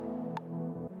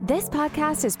This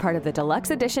podcast is part of the Deluxe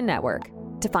Edition Network.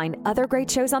 To find other great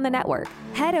shows on the network,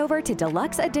 head over to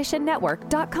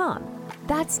deluxeeditionnetwork.com.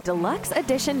 That's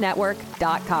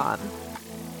deluxeeditionnetwork.com.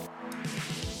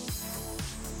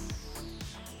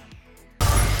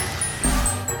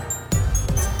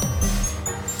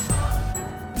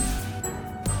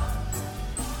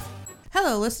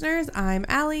 Hello, listeners. I'm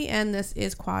Allie, and this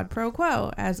is Quad Pro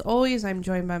Quo. As always, I'm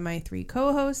joined by my three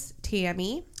co-hosts,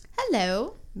 Tammy.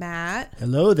 Hello. Matt.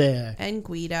 Hello there. And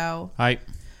Guido. Hi.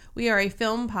 We are a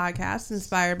film podcast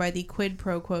inspired by the quid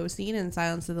pro quo scene in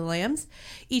Silence of the Lambs.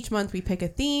 Each month we pick a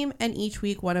theme, and each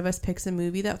week one of us picks a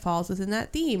movie that falls within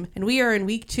that theme. And we are in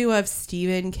week 2 of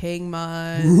Stephen King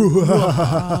month.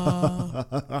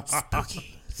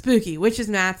 Spooky, which is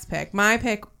Matt's pick. My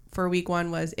pick for week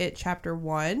 1 was It Chapter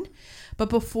 1. But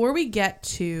before we get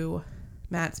to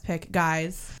Matt's pick,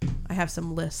 guys, I have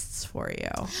some lists for you.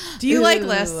 Do you like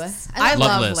lists? I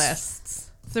love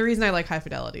lists. It's the reason I like High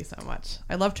Fidelity so much.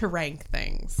 I love to rank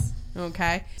things.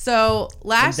 Okay. So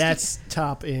that's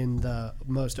top in the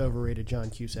most overrated John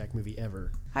Cusack movie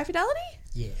ever. High Fidelity?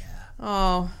 Yeah.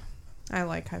 Oh, I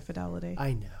like High Fidelity.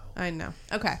 I know.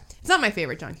 Okay. It's not my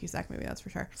favorite John Cusack movie, that's for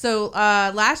sure. So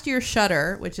last year,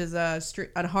 Shudder, which is a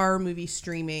horror movie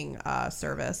streaming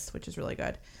service, which is really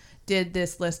good, did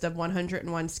this list of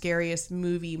 101 scariest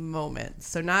movie moments.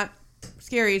 So not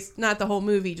scary, not the whole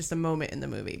movie, just a moment in the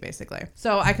movie, basically.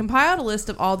 So I compiled a list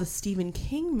of all the Stephen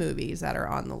King movies that are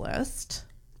on the list.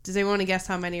 Does anyone want to guess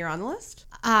how many are on the list?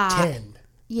 10.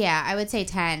 Yeah, I would say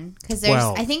 10. Because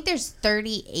I think there's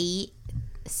 38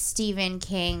 Stephen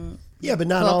King but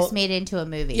not books all made into a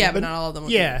movie. Yeah, but not all of them would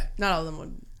be, not all of them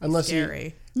would unless be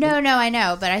scary. No, I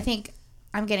know, but I think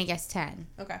I'm going to guess 10.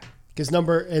 Okay. Because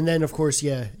and then of course,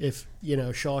 if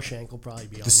Shawshank will probably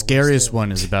be on the scariest list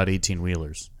one is about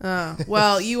 18-wheelers.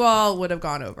 Well, you all would have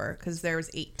gone over because there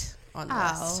was 8 on the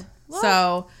list. Well,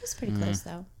 so it's pretty close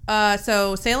though.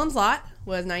 So Salem's Lot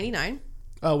was 99.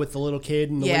 Oh, with the little kid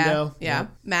in the window. Yeah.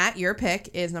 Matt, your pick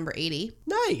is number 80.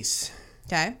 Nice.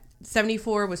 Okay.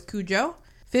 74 was Cujo.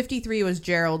 53 was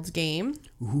Gerald's Game.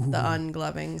 Ooh. The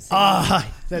ungloving scene.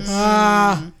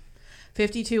 That's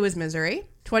 52 was Misery.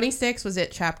 26 was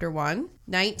It Chapter 1.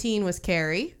 19 was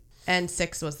Carrie. And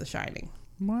 6 was The Shining.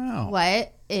 Wow.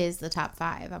 What is the top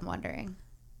 5? I'm wondering.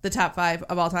 The top 5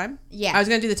 of all time? Yeah. I was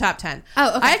going to do the top 10.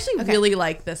 Oh, okay. I actually really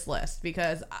like this list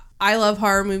because I love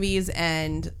horror movies,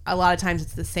 and a lot of times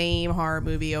it's the same horror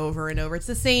movie over and over. It's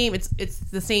the same. It's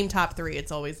the same top 3.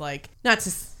 It's always like, not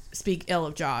to speak ill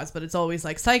of Jaws, but it's always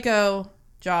like Psycho,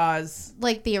 Jaws.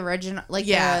 Like the original. Like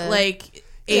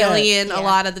Alien. A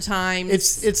lot of the time.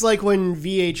 It's like when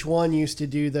VH1 used to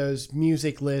do those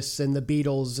music lists, and the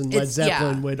Beatles and Led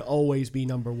Zeppelin would always be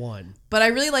number 1. But I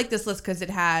really like this list because it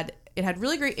had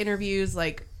really great interviews.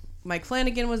 Like Mike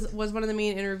Flanagan was one of the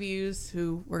main interviews,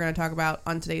 who we're going to talk about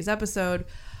on today's episode.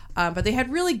 But they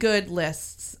had really good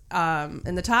lists.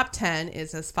 And the top 10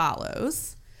 is as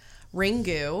follows: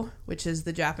 Ringu, which is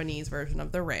the Japanese version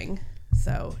of The Ring.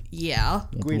 So, yeah.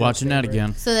 Watching that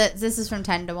again. So this is from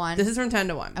 10 to 1? This is from 10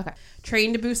 to 1. Okay.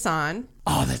 Train to Busan.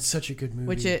 Oh, that's such a good movie.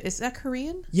 Which is that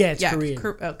Korean? Yeah, it's Korean.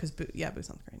 Because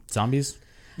Busan's Korean. Zombies?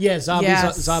 Yeah,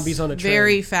 zombies on a train.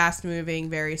 Very fast moving,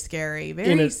 very scary,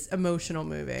 very emotional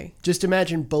movie. Just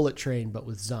imagine Bullet Train, but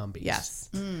with zombies. Yes.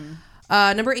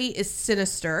 Number 8 is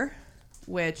Sinister,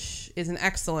 which is an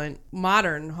excellent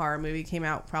modern horror movie. Came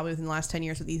out probably within the last 10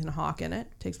 years with Ethan Hawke in it.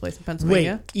 Takes place in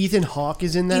Pennsylvania. Wait, Ethan Hawke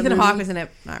is in that movie? Ethan Hawke is in it.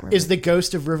 Is the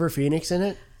Ghost of River Phoenix in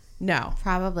it? No.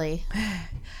 Probably.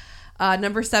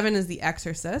 Number 7 is The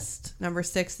Exorcist. Number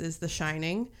 6 is The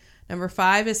Shining. Number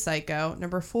 5 is Psycho.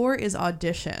 Number 4 is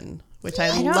Audition, which I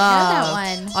love. Know that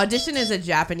one. Audition is a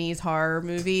Japanese horror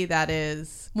movie that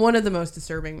is one of the most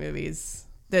disturbing movies.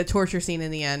 The torture scene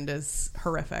in the end is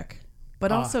horrific,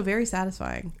 but also very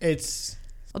satisfying.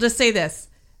 I'll just say this: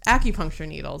 acupuncture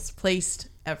needles placed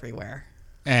everywhere.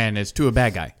 And it's to a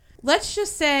bad guy. Let's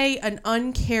just say an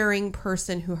uncaring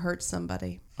person who hurts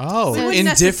somebody. Oh,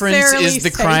 indifference is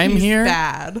the crime here?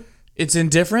 Bad. It's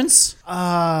indifference?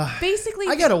 Basically,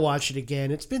 I gotta watch it again.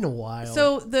 It's been a while.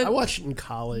 So I watched it in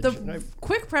college. The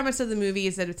quick premise of the movie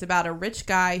is that it's about a rich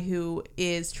guy who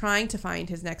is trying to find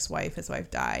his next wife. His wife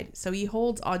died. So he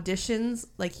holds auditions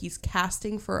like he's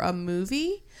casting for a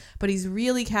movie, but he's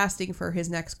really casting for his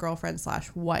next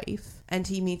girlfriend/wife. And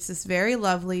he meets this very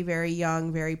lovely, very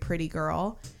young, very pretty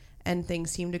girl. And things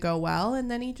seem to go well.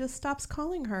 And then he just stops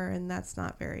calling her. And that's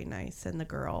not very nice. And the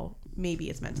girl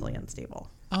maybe is mentally unstable.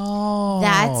 Oh.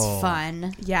 That's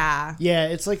fun. Yeah. Yeah,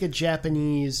 it's like a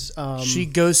Japanese... she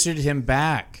ghosted him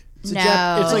back. It's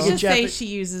no. It's like Let's just say she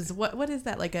uses... What is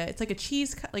that? It's like a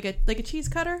cheese... Like a cheese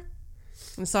cutter?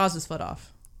 And saws his foot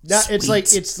off.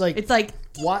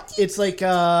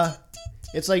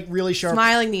 It's like really sharp,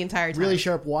 smiling the entire time. Really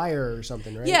sharp wire or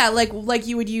something, right? Yeah, like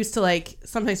you would use to like.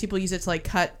 Sometimes people use it to like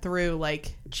cut through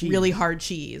like cheese. Really hard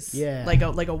cheese. Yeah, like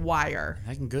a wire.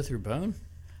 I can go through bone.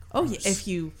 Oh yeah, if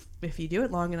you do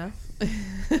it long enough.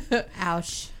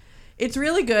 Ouch. It's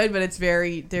really good, but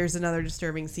there's another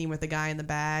disturbing scene with the guy in the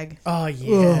bag. Oh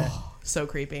yeah, so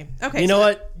creepy. Okay, you know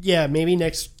what? Yeah, maybe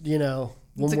next. When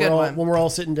when we're all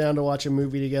sitting down to watch a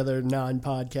movie together,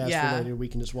 non-podcast related, we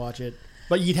can just watch it.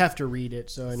 But you'd have to read it,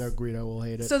 so I know Guido will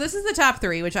hate it. So this is the top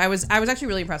 3, which I was actually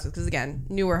really impressed with because again,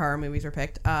 newer horror movies were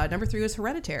picked. Number 3 was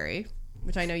Hereditary,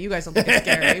 which I know you guys don't think it's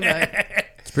scary, but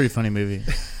it's a pretty funny movie.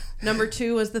 Number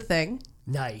 2 was The Thing.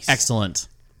 Nice, excellent.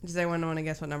 Does anyone want to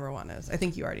guess what number 1 is? I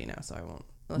think you already know, so I won't.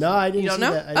 No, I didn't. You don't see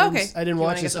know? That. I didn't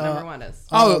watch this. Guess what number 1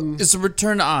 is? It's a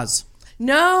Return to Oz.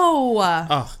 No.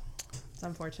 Oh, it's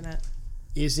unfortunate.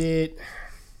 Is it?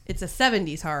 It's a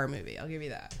 70s horror movie. I'll give you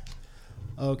that.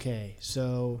 Okay,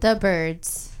 so The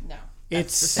Birds. No,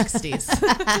 it's the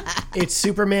 60s. It's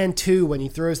Superman 2 when he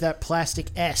throws that plastic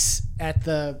S at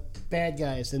the bad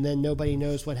guys, and then nobody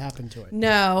knows what happened to it.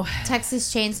 No,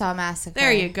 Texas Chainsaw Massacre.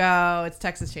 there you go. It's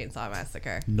Texas Chainsaw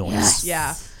Massacre. nice.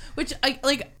 Yeah. Which I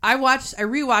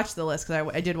rewatched the list because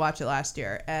I did watch it last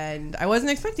year, and I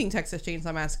wasn't expecting Texas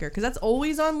Chainsaw Massacre because that's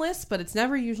always on lists, but it's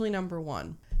never usually number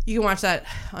 1. You can watch that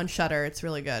on Shudder. It's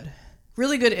really good.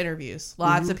 Really good interviews.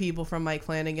 Lots of people from Mike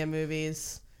Flanagan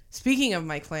movies. Speaking of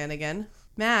Mike Flanagan,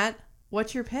 Matt,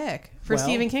 what's your pick for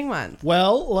Stephen King month?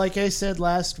 Well, like I said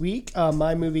last week,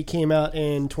 my movie came out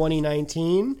in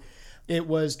 2019. It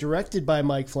was directed by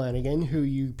Mike Flanagan, who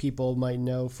you people might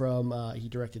know from, he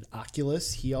directed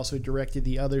Oculus. He also directed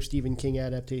the other Stephen King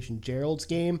adaptation, Gerald's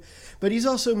Game. But he's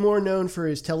also more known for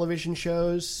his television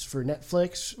shows for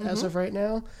Netflix as of right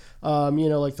now.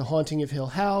 Like The Haunting of Hill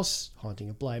House, Haunting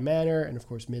of Bly Manor, and of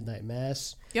course Midnight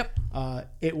Mass. Yep.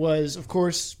 It was, of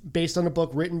course, based on a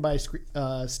book written by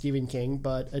Stephen King,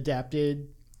 but adapted.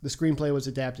 The screenplay was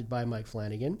adapted by Mike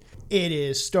Flanagan. It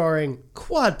is starring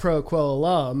quad pro quo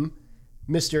alum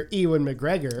Mr. Ewan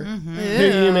McGregor,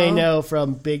 who you may know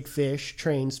from Big Fish,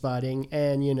 Train Spotting,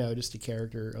 and, just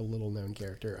a little known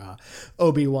character,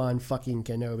 Obi-Wan fucking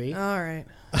Kenobi. All right.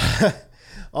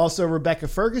 Also, Rebecca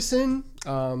Ferguson.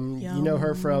 You know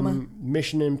her from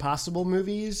Mission Impossible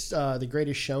movies, The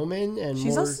Greatest Showman, and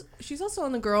she's also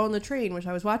on The Girl on the Train, which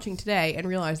I was watching today and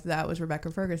realized that was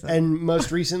Rebecca Ferguson. And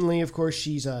most recently, of course,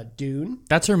 she's Dune.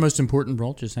 That's her most important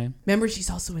role, just saying. Remember, she's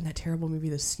also in that terrible movie,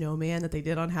 The Snowman, that they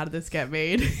did on How Did This Get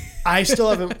Made? I still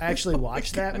haven't actually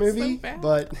watched that movie, so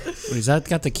but Wait, is that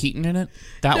got the Keaton in it?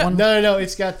 That one? No,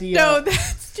 it's got the No,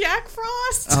 that's Jack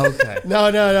Frost. Oh, okay.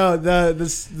 No.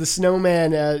 The Snowman.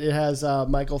 It has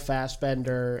Michael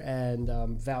Fassbender and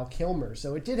Val Kilmer,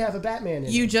 so it did have a Batman in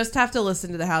it. You just have to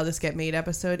listen to the How This Get Made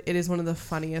episode. It is one of the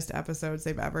funniest episodes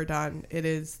they've ever done. It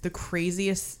is the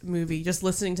craziest movie. Just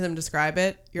listening to them describe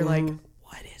it, you're like,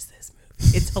 what is this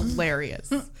movie? It's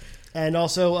hilarious. And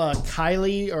also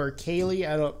Kaylee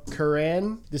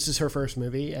Curran. This is her first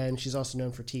movie, and she's also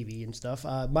known for TV and stuff.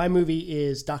 My movie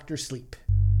is Dr. Sleep.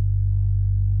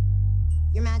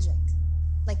 You're magic,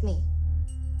 like me.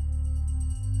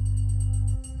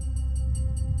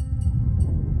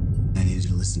 I need you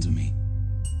to listen to me.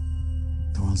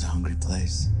 The world's a hungry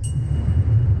place.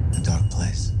 A dark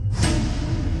place.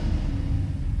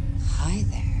 Hi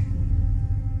there.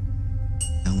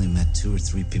 I only met 2 or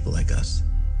 3 people like us.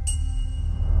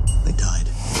 They died.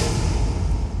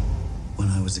 When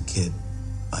I was a kid,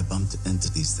 I bumped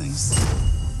into these things.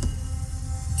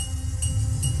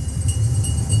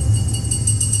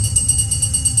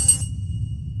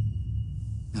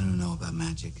 I don't know about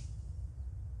magic.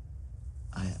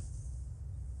 I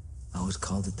always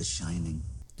called it The Shining.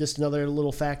 Just another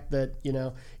little fact that,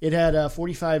 it had a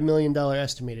 $45 million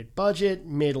estimated budget,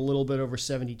 made a little bit over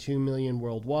 $72 million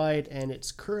worldwide, and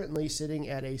it's currently sitting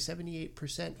at a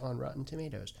 78% on Rotten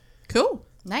Tomatoes. Cool.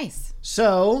 Nice.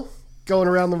 So, going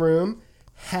around the room,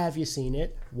 have you seen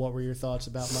it? What were your thoughts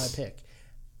about my pick?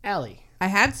 Allie. I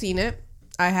had seen it.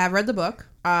 I have read the book.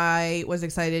 I was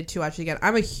excited to watch it again.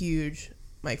 I'm a huge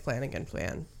Mike Flanagan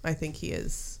fan. I think he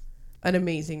is an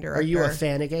amazing director. Are you a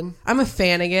fan again? I'm a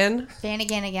fan again. Fan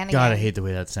again. God, I hate the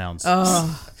way that sounds.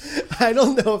 Oh, I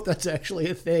don't know if that's actually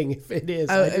a thing. If it is,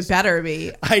 it better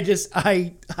be. I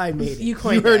made it. You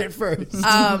heard it first.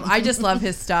 I just love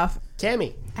his stuff.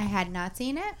 Tammy. I had not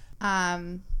seen it.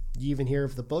 You even hear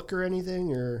of the book or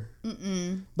anything, or?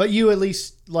 Mm-mm. But you at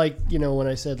least, when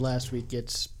I said last week,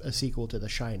 it's a sequel to The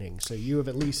Shining, so you have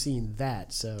at least seen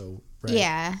that. So right?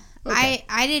 Yeah, okay.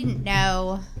 I didn't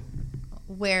know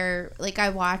where. I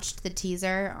watched the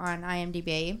teaser on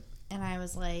IMDb, and I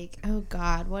was like, oh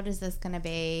God, what is this going to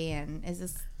be? And is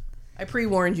this... I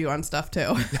pre-warned you on stuff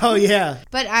too. Oh, yeah.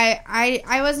 But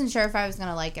I wasn't sure if I was going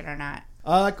to like it or not.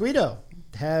 Guido,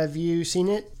 have you seen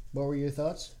it? What were your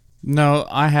thoughts? No,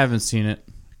 I haven't seen it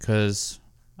because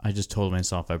I just told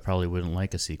myself I probably wouldn't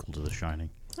like a sequel to The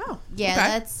Shining. Oh, yeah, okay.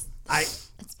 that's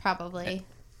probably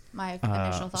my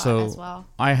initial thought so as well.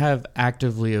 I have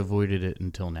actively avoided it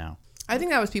until now. I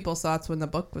think that was people's thoughts when the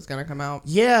book was going to come out.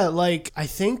 Yeah, like, I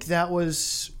think that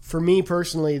was, for me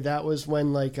personally, that was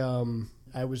when, like,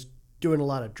 I was doing a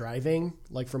lot of driving,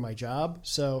 like, for my job.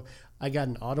 So I got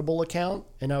an Audible account,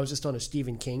 and I was just on a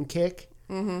Stephen King kick.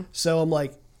 Mm-hmm. So I'm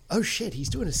like, oh, shit, he's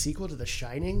doing a sequel to The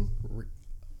Shining?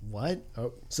 What?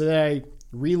 Oh. So then I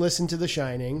re-listened to The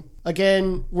Shining.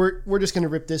 Again, we're just going to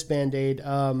rip this Band-Aid.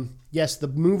 Yes, the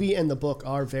movie and the book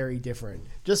are very different.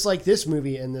 Just like this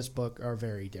movie and this book are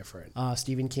very different.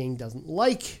 Stephen King doesn't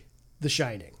like The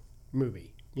Shining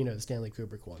movie, the Stanley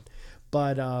Kubrick one.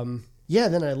 But yeah,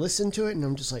 then I listened to it and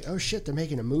I'm just like, oh shit, they're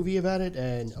making a movie about it.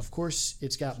 And of course,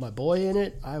 it's got my boy in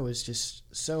it. I was just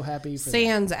so happy for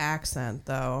Sans accent,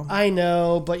 though. I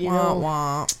know, but wah,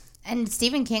 wah. And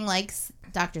Stephen King likes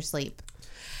Dr. Sleep.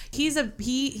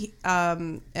 He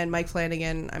and Mike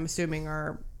Flanagan, I'm assuming,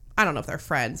 I don't know if they're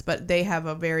friends, but they have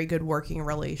a very good working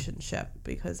relationship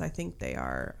because I think they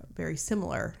are very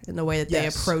similar in the way that they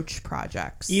approach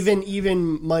projects.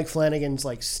 Even Mike Flanagan's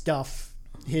like stuff,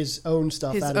 his own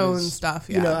stuff,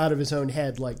 out of his own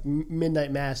head, like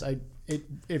Midnight Mass.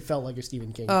 It felt like a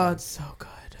Stephen King. Oh, thing. it's so good.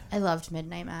 I loved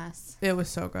Midnight Mass. It was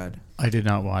so good. I did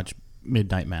not watch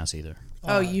Midnight Mass either.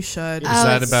 Oh, you should. Is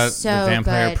that about so the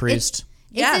vampire good. priest?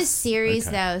 It's a series,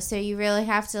 Okay. though, so you really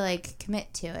have to, like,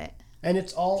 commit to it. And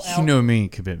it's all out. You know me,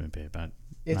 commitment, babe. I'm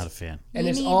not a fan. And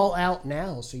it's all out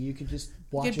now, so you could just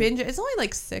watch You could binge it. It's only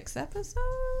like 6 episodes.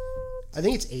 I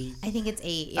think it's 8. I think it's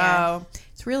 8, yeah. Oh,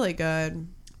 it's really good.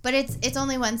 But it's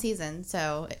only one season,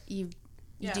 so you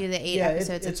do the 8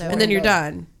 episodes. it's over. And then you're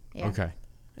done. Yeah. Okay.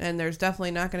 And there's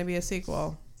definitely not going to be a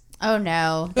sequel. Oh,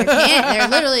 no. There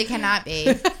literally cannot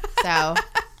be. So...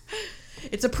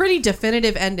 It's a pretty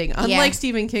definitive ending. Unlike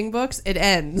Stephen King books, it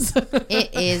ends.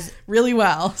 It is really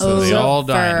well. So they all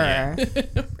died.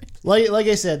 Yeah. Like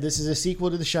I said, this is a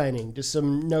sequel to The Shining. Just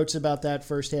some notes about that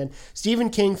firsthand. Stephen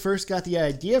King first got the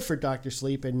idea for Dr.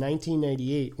 Sleep in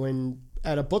 1998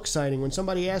 at a book signing when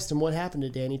somebody asked him what happened to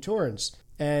Danny Torrance.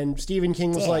 And Stephen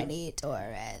King was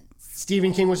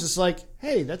Stephen King was just like,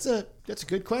 hey, that's a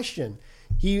good question.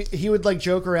 He would like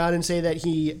joke around and say that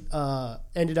he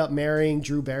ended up marrying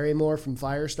Drew Barrymore from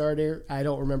Firestarter. I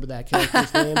don't remember that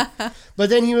character's name.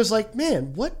 But then he was like,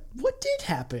 man, what did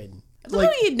happen?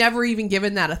 Like, he had never even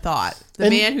given that a thought. The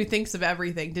man who thinks of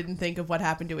everything didn't think of what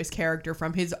happened to his character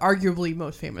from his arguably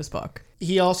most famous book.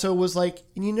 He also was like,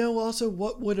 also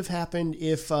what would have happened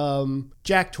if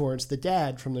Jack Torrance, the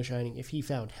dad from The Shining, if he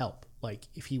found help, like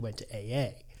if he went to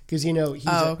AA. Because,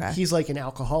 he's like an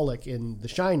alcoholic in The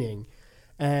Shining.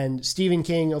 And Stephen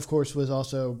King, of course, was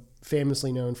also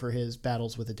famously known for his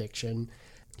battles with addiction.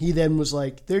 He then was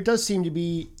like, there does seem to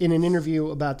be, in an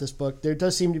interview about this book, there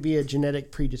does seem to be a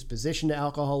genetic predisposition to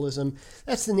alcoholism.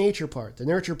 That's the nature part. The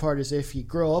nurture part is if you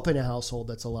grow up in a household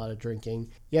that's a lot of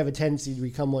drinking, you have a tendency to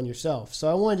become one yourself. So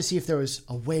I wanted to see if there was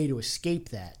a way to escape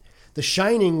that. The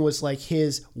Shining was like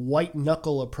his white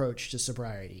knuckle approach to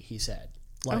sobriety, he said.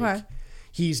 Like,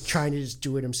 he's trying to just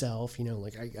do it himself,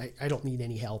 like I don't need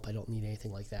any help. I don't need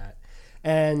anything like that.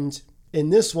 And in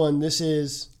this one, this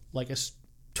is like a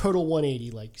total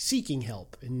 180, like seeking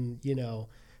help and,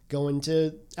 going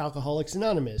to Alcoholics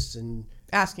Anonymous and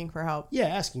asking for help. Yeah,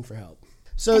 asking for help.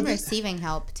 So and receiving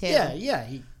help too. Yeah.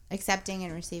 Accepting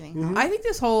and receiving help. I think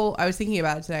I was thinking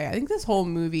about it today. I think this whole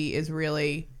movie is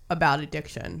really about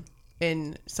addiction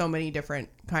in so many different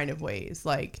kind of ways.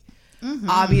 Like,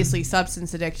 obviously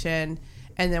substance addiction.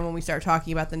 And then when we start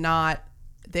talking about the Knot,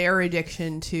 their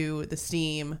addiction to the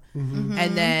steam,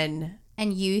 and then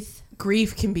youth,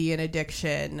 grief can be an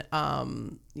addiction.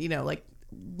 Like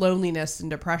loneliness and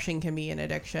depression can be an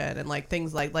addiction, and like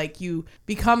things like you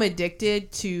become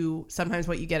addicted to sometimes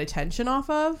what you get attention off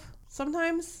of.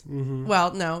 Sometimes,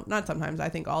 well, no, not sometimes. I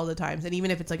think all the times, and even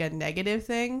if it's like a negative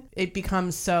thing, it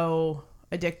becomes so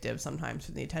addictive sometimes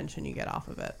from the attention you get off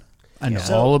of it. I know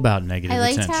all about negative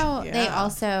attention. I liked how they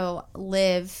also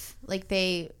live, like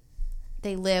they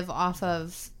live off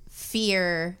of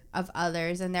fear of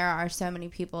others, and there are so many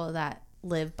people that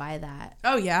live by that.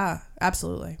 Oh yeah,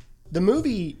 absolutely. The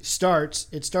movie starts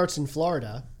in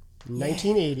Florida,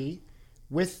 1980,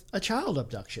 with a child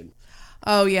abduction.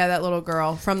 Oh yeah, that little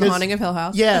girl from The Haunting of Hill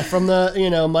House. Yeah, from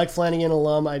the Mike Flanagan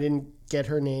alum. I didn't get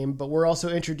her name, but we're also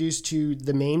introduced to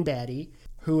the main baddie,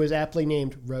 who is aptly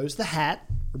named Rose the Hat,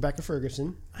 Rebecca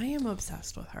Ferguson. I am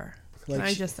obsessed with her. Can Like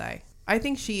I just say? I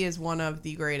think she is one of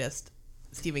the greatest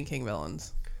Stephen King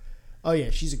villains. Oh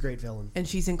yeah, she's a great villain. And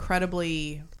she's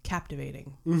incredibly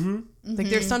captivating. Mm-hmm. Like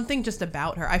there's something just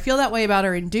about her. I feel that way about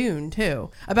her in Dune too,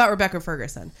 about Rebecca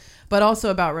Ferguson, but also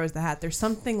about Rose the Hat. There's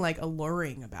something like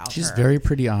alluring about She's her. very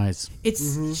pretty eyes.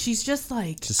 It's she's just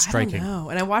like Just I don't striking. know.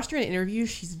 And I watched her in interviews.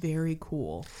 She's very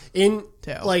cool. In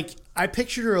Too. like I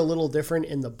pictured her a little different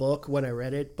in the book when I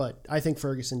read it, but I think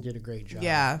Ferguson did a great job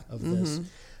of this.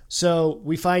 So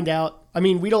we find out, I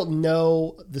mean, we don't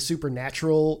know the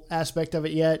supernatural aspect of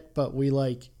it yet, but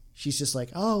she's just like,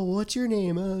 oh, what's your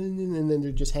name? And then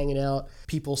they're just hanging out.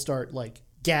 People start like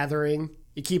gathering.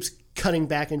 It keeps cutting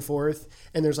back and forth.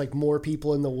 And there's like more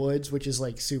people in the woods, which is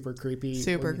like super creepy.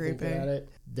 Super when you think creepy. about it.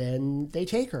 Then they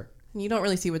take her. You don't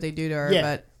really see what they do to her, Yeah.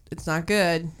 but it's not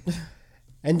good.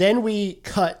 And then we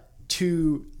cut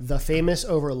to the famous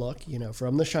overlook,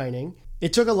 from The Shining.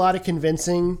 It took a lot of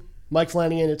convincing Mike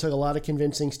Flanagan, it took a lot of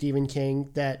convincing Stephen King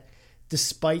that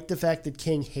despite the fact that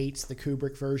King hates the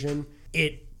Kubrick version,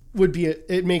 it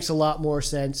makes a lot more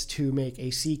sense to make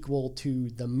a sequel to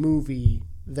the movie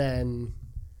than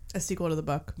A sequel to the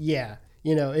book. yeah.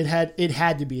 It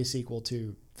had to be a sequel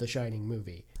to the Shining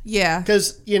movie. Yeah.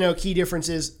 Because, key difference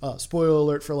is, spoiler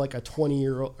alert for like a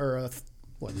 20-year-old or a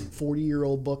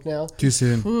 40-year-old book now. Too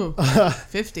soon. 50 at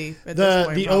this point, The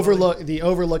probably. the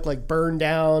overlook like burned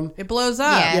down. It blows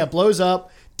up. Yeah. Yeah, blows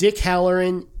up. Dick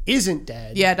Halloran isn't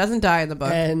dead. Yeah, it doesn't die in the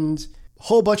book. And a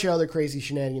whole bunch of other crazy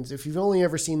shenanigans. If you've only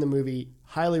ever seen the movie,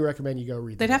 highly recommend you go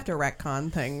read They'd the have to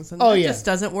retcon things. And Oh, that yeah. just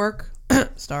doesn't work.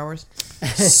 Star Wars.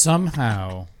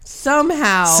 Somehow,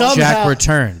 Somehow Jack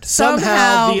returned.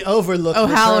 Somehow the overlook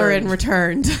O'Halloran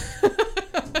returned.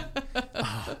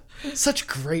 Such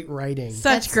great writing.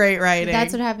 Such great writing.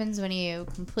 That's what happens when you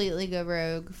completely go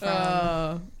rogue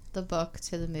from the book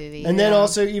to the movie. And then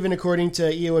also, even according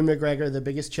to Ewan McGregor, the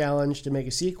biggest challenge to make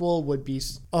a sequel would be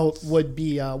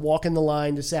walking the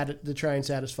line to try and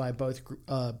satisfy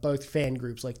both fan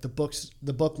groups, like the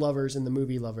book lovers and the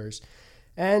movie lovers.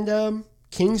 And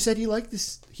King said he liked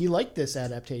this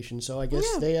adaptation, so I guess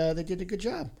they did a good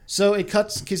job. So it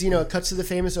cuts it cuts to the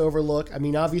famous overlook. I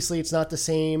mean, obviously it's not the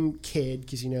same kid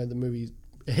because the movie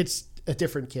it's a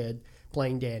different kid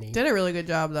playing Danny. Did a really good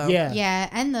job though. Yeah. yeah,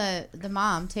 and the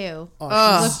mom too.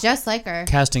 Oh, She looks just like her.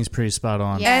 Casting's pretty spot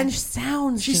on. Yeah. And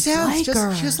sounds she just sounds like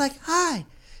her. just like hi.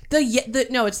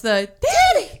 It's the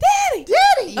Daddy.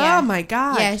 Yeah. Oh my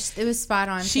god. Yeah, it was spot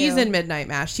on. She's too. in Midnight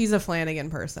Mass. She's a Flanagan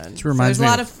person. She reminds so there's a me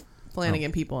lot of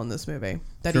Flanagan people in this movie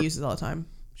that he uses all the time.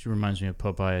 She reminds me of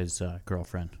Popeye's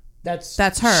girlfriend. That's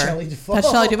her. Shelley Duvall.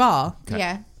 That's Shelley Duvall.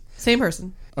 Yeah. Same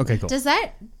person. Okay, cool. Does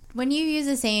that when you use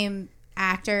the same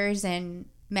actors in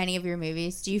many of your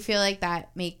movies, do you feel like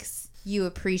that makes you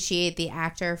appreciate the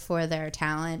actor for their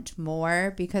talent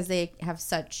more because they have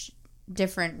such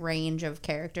different range of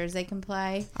characters they can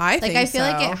play? I feel like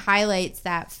so. it highlights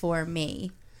that for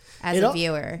me as a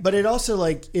viewer. But it also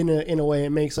like in a way it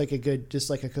makes like a good just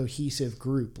like a cohesive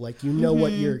group. Like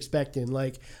what you're expecting.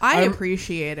 Like I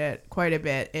appreciate it quite a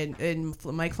bit, and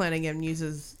Mike Flanagan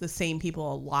uses the same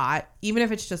people a lot, even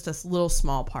if it's just a little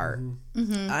small part.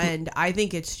 And I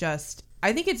think it's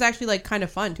actually like kind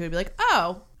of fun to be like,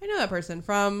 oh, I know that person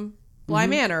from Bly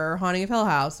Manor or Haunting of Hill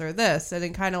House or this, and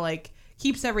it kind of like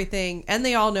keeps everything, and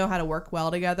they all know how to work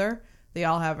well together. They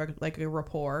all have a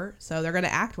rapport, so they're going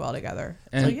to act well together.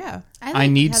 And so yeah. I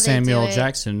need how they Samuel do it.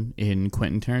 Jackson in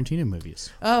Quentin Tarantino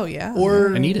movies. Oh yeah.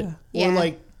 or I need it. Or Yeah.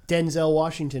 like Denzel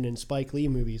Washington in Spike Lee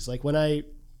movies. Like when I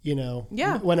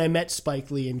when I met Spike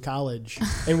Lee in college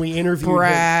and we interviewed him.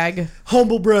 brag.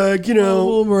 Humble brag, Brag.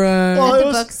 Well, At it the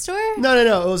was- bookstore? No.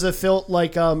 It was a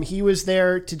film he was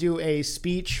there to do a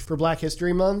speech for Black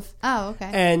History Month. Oh,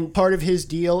 okay. And part of his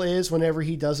deal is whenever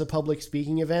he does a public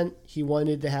speaking event, he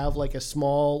wanted to have like a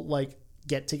small like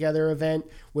get together event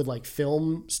with like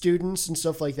film students and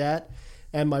stuff like that.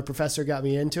 And my professor got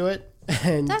me into it.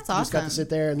 And That's just got to awesome. sit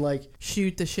there and like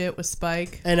Shoot the shit with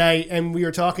Spike. and we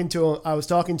were talking to him. I was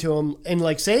talking to him and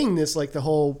like saying this like the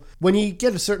whole when you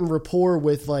get a certain rapport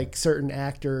with like certain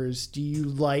actors, do you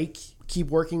like keep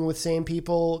working with same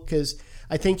people? Because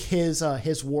I think his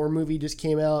war movie just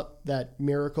came out, that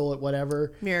Miracle at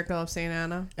Whatever, Miracle of St.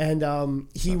 Anna. and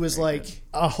he was like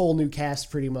a whole new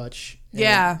cast pretty much. And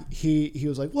Yeah. he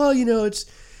was like, well,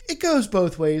 it goes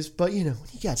both ways, but when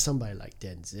you got somebody like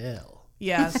Denzel.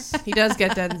 Yes, he does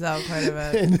get Denzel quite a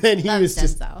bit. And then he Loves was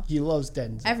just Denzel. he loves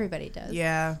Denzel. Everybody does.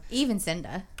 Yeah. Even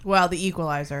Cinda. Well, the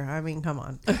Equalizer. I mean, come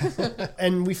on.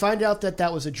 And we find out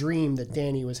that was a dream that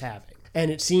Danny was having. And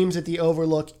it seems that the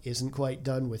Overlook isn't quite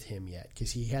done with him yet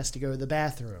because he has to go to the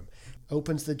bathroom.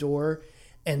 opens the door,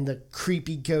 and the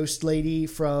creepy ghost lady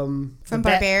from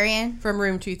Barbarian. From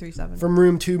room 237. from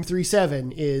room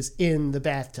 237 is in the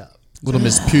bathtub. Little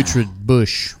Miss Putrid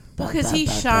Bush. Because he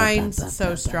shines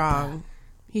so strong.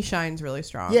 He shines really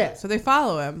strong. Yeah. So they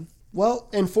follow him. Well,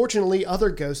 and fortunately, other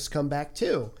ghosts come back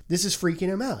too. This is freaking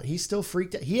him out. He's still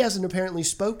freaked out. He hasn't apparently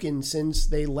spoken since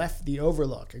they left the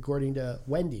Overlook, according to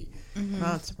Wendy.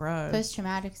 Not surprised.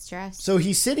 Post-traumatic stress. So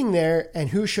he's sitting there, and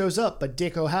who shows up but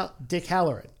Dick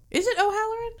Halloran? Is it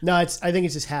O'Halloran? No, I think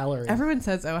it's just Halloran. Everyone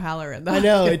says O'Halloran. Though, I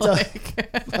know. It's like.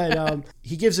 but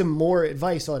he gives him more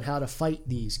advice on how to fight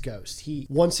these ghosts. He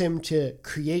wants him to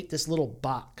create this little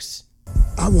box.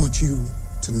 I want you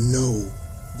to know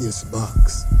this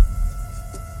box,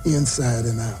 inside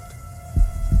and out.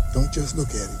 Don't just look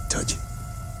at it, touch it.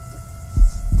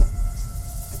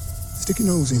 Stick your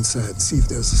nose inside and see if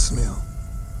there's a smell.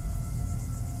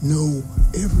 Know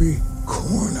every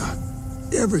corner,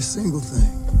 every single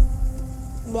thing.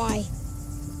 Why?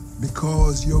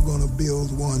 Because you're gonna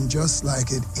build one just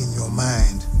like it in your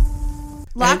mind.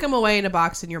 Lock him away in a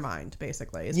box in your mind,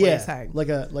 basically, is what he's saying. like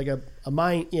a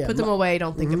mind. Yeah, Put them away,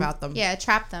 don't think about them. Yeah,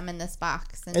 trap them in this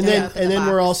box. And then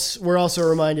we're also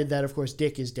reminded that of course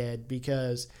Dick is dead,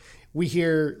 because we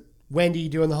hear Wendy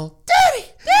doing the whole Daddy,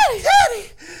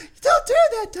 don't do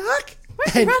that, Doc.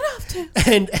 Where'd you run off to?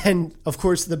 And of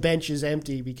course the bench is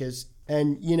empty because,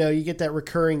 and you know, you get that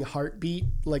recurring heartbeat,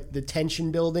 like the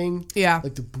tension building. Yeah.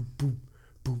 Like the boop, boop,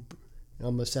 boop. It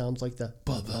almost sounds like the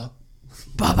Bubba.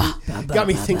 Bubba. Got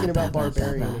me thinking about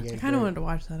Barbarian again. I kind of wanted to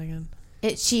watch that again.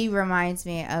 She reminds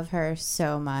me of her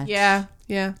so much. Yeah.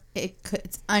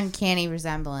 It's uncanny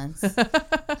resemblance.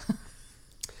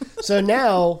 So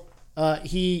now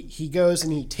he goes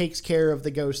and he takes care of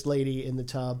the ghost lady in the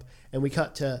tub, and we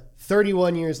cut to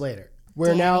 31 years later.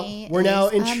 We're now a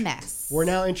mess. We're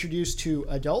now introduced to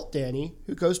adult Danny,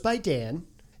 who goes by Dan.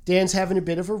 Dan's having a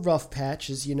bit of a rough patch,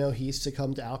 as you know, he's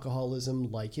succumbed to alcoholism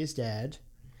like his dad.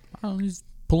 Oh, he's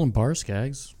pulling bar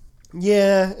skags.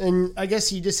 Yeah, and I guess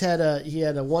he just had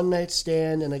a one night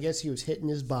stand, and I guess he was hitting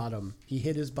his bottom. He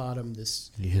hit his bottom.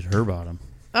 He hit her bottom.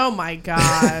 Oh my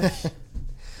gosh.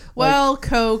 Well,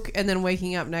 coke, and then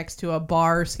waking up next to a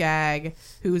bar skag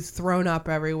who's thrown up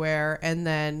everywhere, and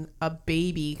then a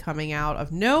baby coming out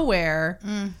of nowhere,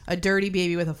 a dirty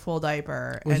baby with a full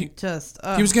diaper, Well, and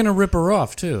he was gonna rip her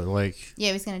off too. Like, Yeah,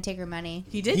 he was going to take her money.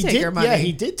 he did take her money. Yeah,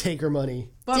 he did take her money.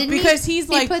 But Didn't because he? he's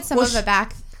He like, put some well, of it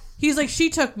back. He's like, she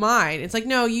took mine. It's like,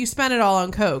 no, you spent it all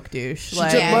on coke, douche. She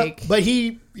Like, took but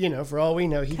he, you know, for all we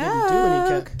know, he didn't do any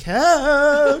coke.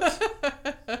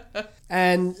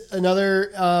 And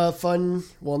another not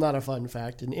a fun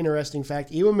fact, an interesting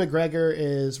fact, Ewan McGregor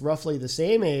is roughly the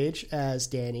same age as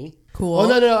Danny. Cool. Oh,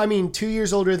 no, I mean 2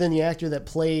 years older than the actor that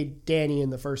played Danny in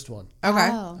the first one. Okay.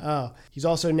 Oh. He's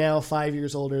also now 5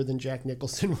 years older than Jack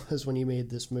Nicholson was when he made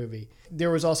this movie.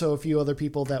 There was also a few other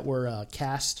people that were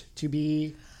cast to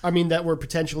be, that were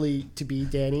potentially to be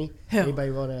Danny. Who?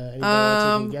 Anybody want to take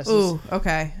any guesses? Ooh,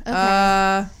 okay.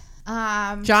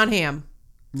 John Hamm.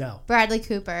 No. Bradley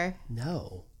Cooper.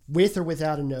 No. With or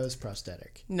without a nose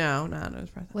prosthetic? No, not nose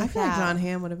prosthetic. I feel like John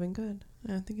Hamm would have been good.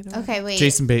 I think it would. Okay, wait.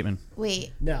 Jason Bateman.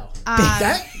 Wait. No.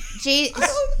 Not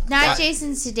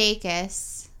Jason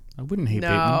Sudeikis. I wouldn't hate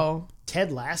Bateman. No.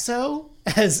 Ted Lasso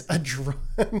as a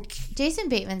drunk Jason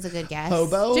Bateman's a good guess.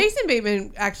 hobo? Jason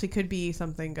Bateman actually could be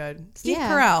something good. Steve Yeah.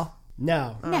 Carell.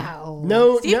 No.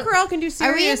 No. Steve Carell can do serious,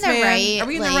 Are we in the man. right, Are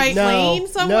we in the like- right No. lane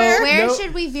somewhere? Where No.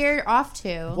 should we veer off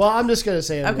to? Well, I'm just going to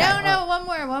say it. Okay. No, one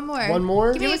more. One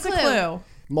more? Give me Give us a clue.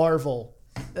 Marvel.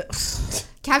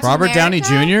 Captain Robert Downey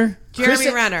America? Jr.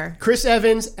 Jeremy Renner. Chris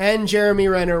Evans and Jeremy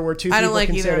Renner were two people I don't like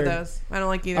considered. either of those. I don't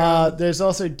like either of them. There's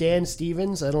also Dan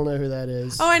Stevens. I don't know who that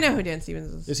is. Oh, I know who Dan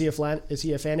Stevens is. Is he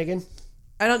a Flanagan?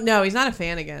 I don't know. He's not a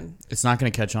fan again. It's not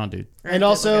going to catch on, dude. And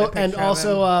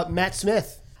also Matt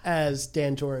Smith as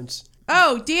Dan Torrance.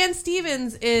 Oh, Dan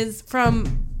Stevens is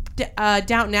from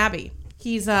Downton Abbey.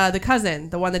 He's the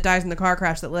cousin, the one that dies in the car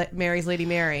crash that marries Lady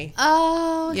Mary.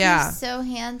 Oh, Yeah. he's so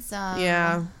handsome.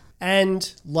 Yeah.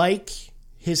 And like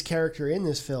his character in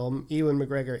this film, Ewan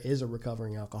McGregor is a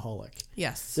recovering alcoholic.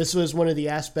 Yes. This was one of the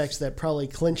aspects that probably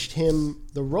clinched him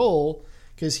the role,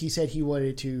 because he said he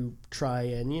wanted to try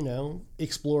and,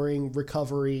 exploring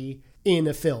recovery in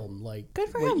a film. Like, Good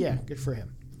for him. Yeah, good for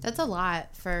him. That's a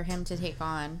lot for him to take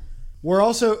on. We're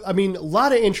also, a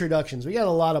lot of introductions. We got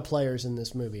a lot of players in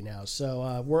this movie now.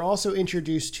 So we're also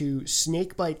introduced to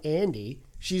Snakebite Andy.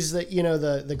 She's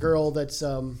the girl that's...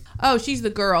 Oh, she's the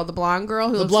girl, the blonde girl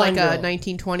who looks like a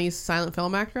 1920s silent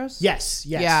film actress? Yes.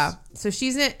 Yeah. So she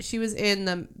was in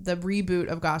the reboot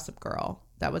of Gossip Girl.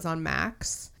 that was on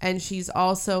Max. And she's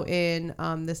also in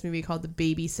this movie called The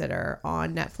Babysitter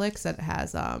on Netflix that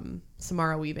has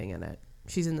Samara Weaving in it.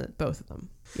 She's in both of them.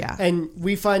 Yeah. And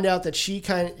we find out that she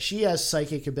has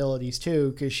psychic abilities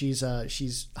too, because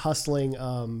she's hustling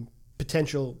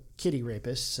potential kitty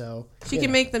rapists. So she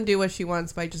can make them do what she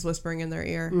wants by just whispering in their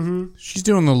ear. Mm-hmm. She's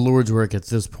doing the Lord's work at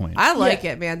this point. I like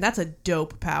it, man. That's a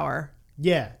dope power.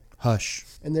 Yeah. Hush.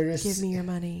 And they're just give me your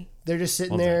money. They're just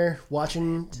sitting there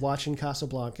watching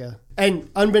Casablanca, and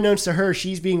unbeknownst to her,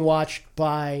 she's being watched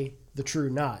by the True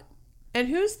Knot. And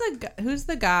who's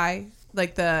the guy?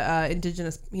 Like the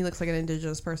indigenous? He looks like an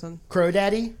indigenous person. Crow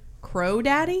Daddy. Crow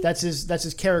Daddy. That's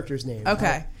his character's name.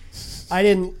 Okay. I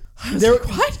didn't.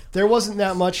 What? There wasn't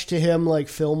that much to him, like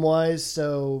film wise,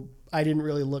 so I didn't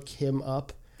really look him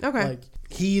up. Okay. Like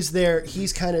he's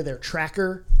kind of their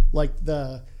tracker, like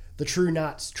the True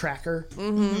Knot's tracker.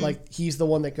 Mm-hmm. Like he's the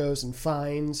one that goes and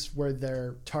finds where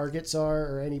their targets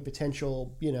are or any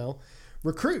potential,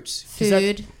 recruits.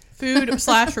 Food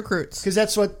 / recruits. Because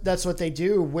that's what they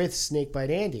do with Snakebite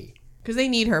Andy. Because they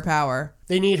need her power.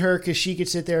 They need her because she could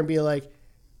sit there and be like,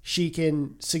 she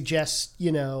can suggest,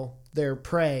 their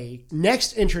prey.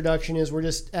 Next introduction is we're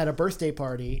just at a birthday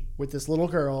party with this little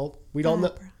girl. We don't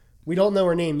know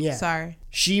her name yet. Sorry.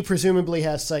 She presumably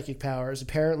has psychic powers,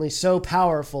 apparently so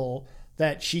powerful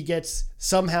that she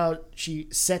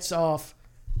sets off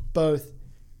both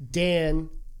Dan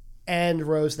and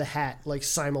Rose the Hat like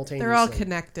simultaneously. They're all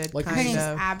connected. Like Her name's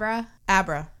Abra.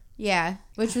 Abra. Yeah,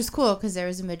 which was cool because there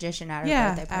was a magician at her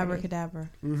birthday party. Abracadabra.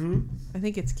 Mm-hmm. I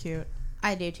think it's cute.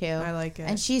 I do too. I like it.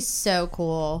 And she's so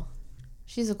cool.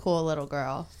 She's a cool little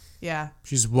girl. Yeah.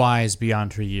 She's wise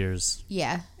beyond her years.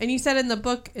 Yeah. And you said in the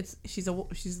book she's a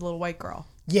little white girl.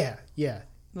 Yeah.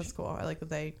 That's cool. I like that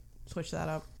they switched that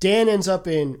up. Dan ends up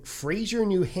in Fraser,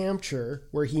 New Hampshire,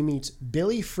 where he meets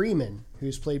Billy Freeman,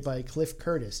 who's played by Cliff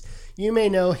Curtis. You may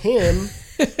know him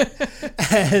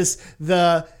as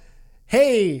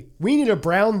hey, we need to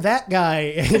brown that guy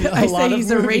in a lot of he's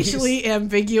movies. a racially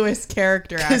ambiguous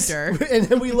character actor. And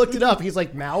then we looked it up. He's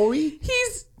like Maori?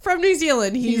 He's from New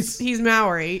Zealand. He's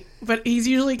Maori, but he's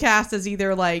usually cast as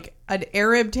either like an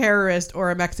Arab terrorist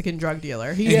or a Mexican drug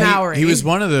dealer. He's Maori. He was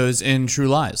one of those in True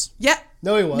Lies. Yeah.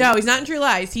 No, he wasn't. No, he's not in True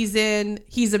Lies. He's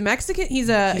a Mexican. He's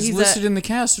listed in the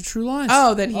cast of True Lies.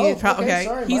 Oh, then he's okay.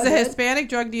 Sorry, He's my a bad. Hispanic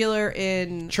drug dealer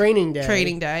in Training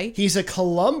Day. He's a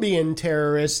Colombian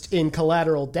terrorist in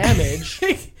Collateral Damage.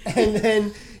 And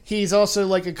then he's also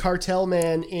like a cartel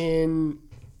man in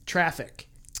Traffic.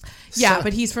 Yeah, So-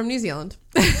 but he's from New Zealand.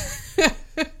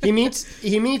 he meets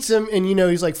him, and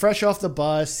he's like fresh off the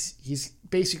bus. He's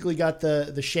basically got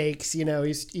the shakes.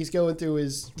 He's going through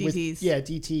his DTs.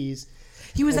 DTs.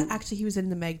 He was in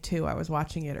the Meg 2. I was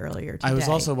watching it earlier today. I was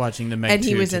also watching the Meg 2 and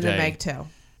he was today. in the Meg 2.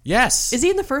 Yes. Is he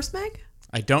in the first Meg?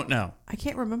 I don't know. I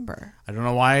can't remember. I don't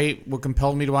know what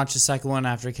compelled me to watch the second one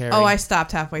after Carrie. Oh, I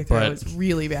stopped halfway through. But- It was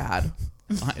really bad.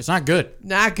 It's not good.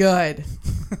 Not good.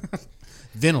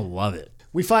 Vin will love it.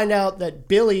 We find out that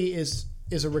Billy is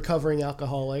a recovering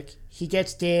alcoholic. He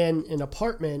gets Dan an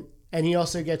apartment, and he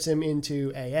also gets him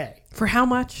into AA. For how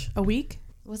much a week?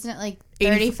 Wasn't it like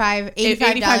 $85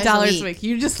 $85 a week.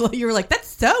 You were like, that's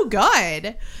so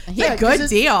good. Yeah, It's a good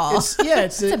deal.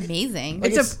 It's amazing.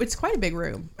 It's quite a big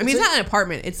room. I mean, it's not an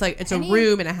apartment. It's like it's a And he-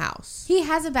 room in a house. He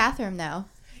has a bathroom though.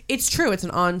 It's true. It's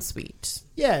an ensuite.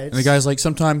 Yeah, And the guy's like,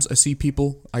 sometimes I see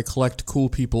people, I collect cool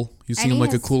people. You seem he like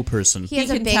a has- cool person. He has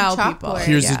He a can big tell chalkboard. people.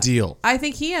 Here's Yeah. the deal. I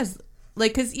think he has,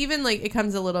 like, because even like it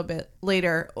comes a little bit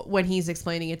later when he's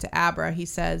explaining it to Abra. He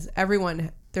says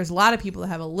there's a lot of people that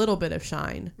have a little bit of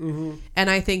shine, and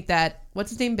I think that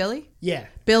what's his name, Billy? Yeah.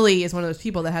 Billy is one of those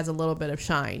people that has a little bit of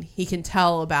shine. He can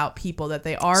tell about people that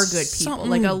they are good people, Something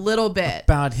like a little bit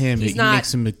about him, He's he not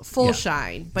makes him full yeah.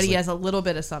 shine, but he has a little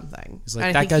bit of something. He's And like,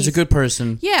 I that think guy's a good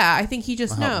person. Yeah, I think he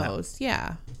just I'll help him knows.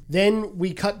 Yeah. Then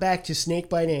we cut back to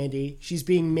Snakebite Andy. She's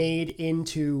being made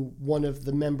into one of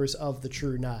the members of the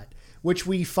True Knot, which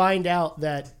we find out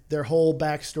that their whole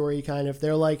backstory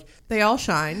They all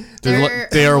shine. They're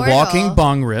They are immortal. walking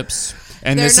bong rips,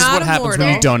 and They're this is not what happens when you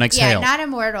immortal. don't exhale. Yeah, not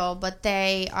immortal, but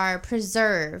they are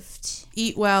preserved.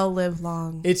 Eat well, live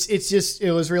long.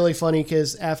 it was really funny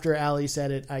because after Allie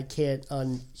said it, I can't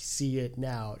unsee it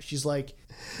now. She's like,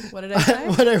 What did I say?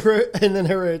 when I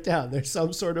wrote it down, there's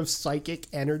some sort of psychic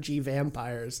energy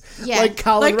vampires. Yeah. Like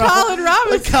Colin Robinson.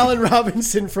 Like Colin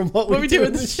Robinson from What We Do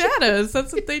in the shadows.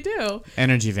 That's what they do.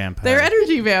 Energy vampire. They're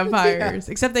energy vampires,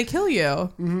 except they kill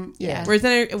you. Yeah.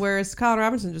 Whereas Colin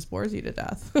Robinson just bores you to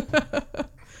death.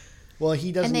 Well,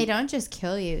 he doesn't. And they don't just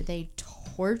kill you, they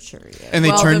torture you. And they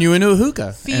Well, turn the you into a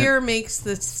hookah. Fear makes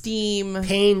the steam.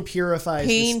 Pain purifies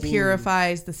the steam.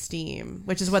 Purifies the steam,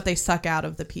 which is what they suck out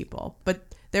of the people. But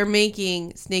they're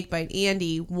making Snakebite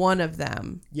Andy one of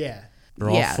them. Yeah. They're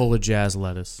all full of jazz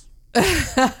lettuce.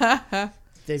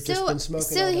 They've just been smoking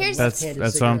so all here's- That's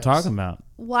what I'm talking about.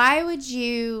 Why would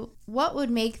you... What would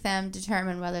make them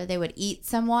determine whether they would eat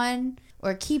someone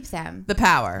or keep them? The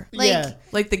power. Like,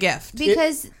 Like the gift.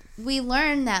 because we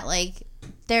learn that, like,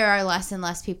 there are less and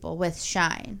less people with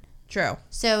shine. True.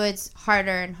 So it's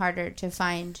harder and harder to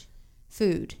find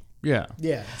food. Yeah.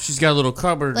 Yeah. She's got a little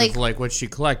cupboard Like- of like what she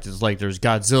collects. Like there's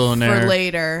Godzilla in there. For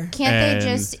later. Can't And they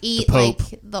just eat, the Pope.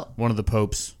 like, One of the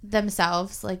popes.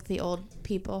 themselves, like the old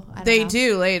people? I don't They know.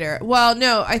 do later. Well,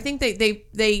 no, I think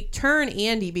they turn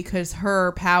Andy because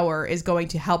her power is going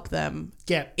to help them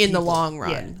Get in the people. long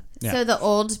run. Yeah. So the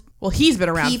old Well, he's been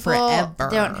around people forever.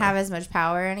 don't have as much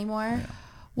power anymore.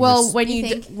 Well, when You you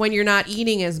think? when you're not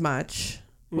eating as much,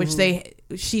 which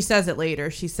she says it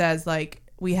later. She says like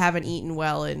we haven't eaten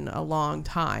well in a long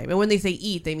time, and when they say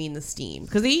eat, they mean the steam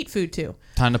because they eat food too.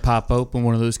 Time to pop open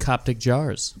one of those Coptic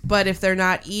jars. But if they're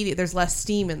not eating, there's less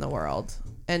steam in the world,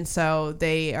 and so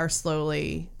they are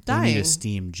slowly They dying. need a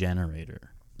steam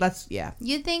generator. That's yeah,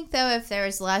 You'd think though, if there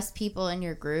was less people in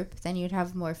your group, then you'd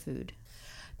have more food.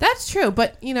 that's true.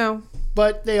 But you know,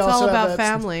 But they it's also all have about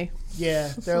family.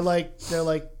 Yeah, they're like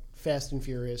Fast and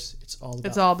Furious. It's all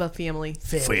about family.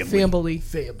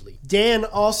 family. Dan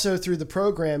also through the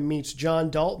program meets John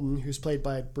Dalton, who's played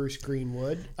by Bruce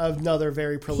Greenwood, another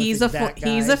very prolific. He's that guy.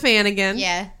 he's a fan again.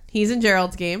 Yeah. He's in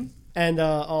Gerald's Game. And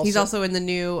also, He's also in the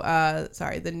new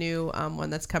one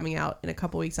that's coming out in a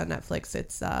couple weeks on Netflix.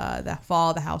 It's the Fall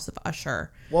of the House of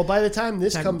Usher. well, by the time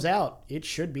this comes out, it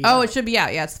should be. Oh, out. it should be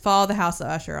out. Yeah, it's Fall of the House of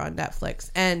Usher on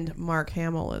Netflix, and Mark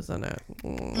Hamill is in it.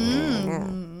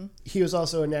 He was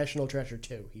also a national treasure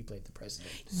too. He played the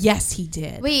president. Yes, he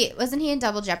did. Wait, wasn't he in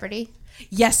Double Jeopardy?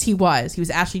 Yes, he was. He was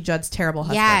Ashley Judd's terrible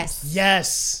husband. Yes.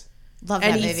 Yes. Love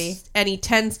and that he's- movie. And he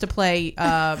tends to play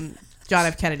John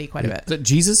F. Kennedy quite a bit. Is that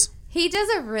Jesus? He does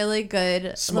a really good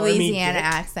Smarmy Louisiana dick.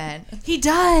 accent. He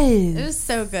does. It was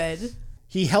so good.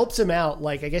 He helps him out.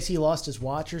 Like I guess he lost his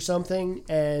watch or something,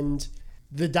 and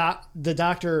the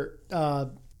doctor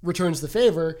returns the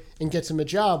favor and gets him a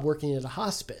job working at a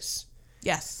hospice.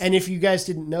 Yes. And if you guys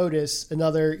didn't notice,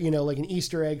 another, like an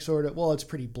Easter egg sort of, well, it's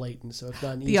pretty blatant, so it's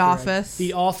not an Easter egg. Office.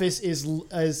 The Office is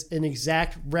an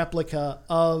exact replica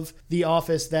of the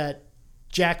office that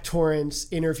Jack Torrance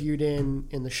interviewed in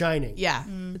The Shining. yeah,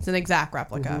 it's an exact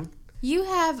replica. You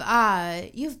have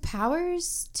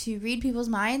powers to read people's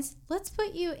minds. Let's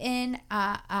put you in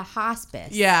a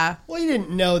hospice. Yeah. Well, he didn't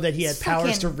know that he had It's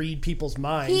powers to fucking- read people's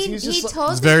minds. He was just like-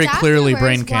 told It's the very doctor clearly where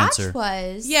brain his watch cancer.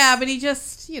 Was. Yeah, but he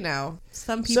just,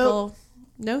 some people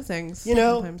know things.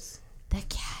 Sometimes. The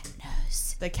cat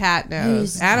knows. The cat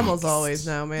knows. Who's Animals next? always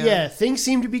know, man. Yeah, things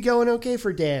seem to be going okay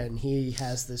for Dan. He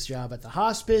has this job at the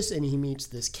hospice, and he meets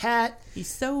this cat He's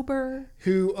sober.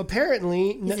 who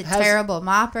apparently He's a terrible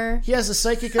mopper. He has a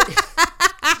psychic.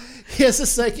 He has a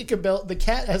psychic ability. The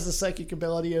cat has a psychic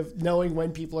ability of knowing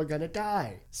when people are going to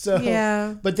die. So,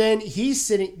 Yeah. But then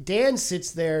Dan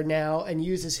sits there now and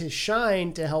uses his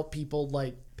shine to help people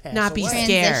like pass Not be away.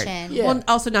 scared. Transition. Yeah. Well,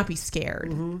 also not be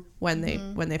scared when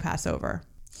they pass over,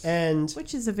 And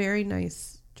which is a very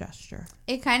nice gesture.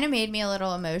 It kind of made me a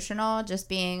little emotional just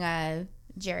being a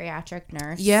geriatric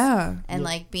nurse. Yeah. And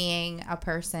like being a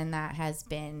person that has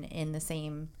been in the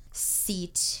same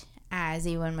seat as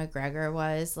Ewan McGregor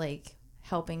was, like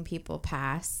helping people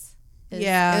pass. It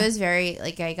was very,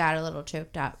 like, I got a little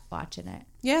choked up watching it.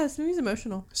 Yeah, this movie's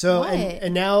emotional. so What?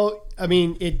 and now, I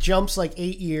mean, it jumps like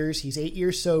 8 years. He's 8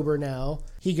 years sober now.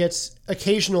 He gets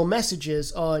occasional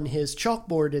messages on his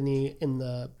chalkboard in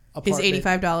the His apartment.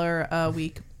 $85 a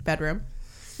week bedroom.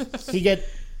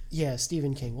 Yeah,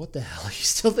 Stephen King. What the hell? You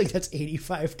still think that's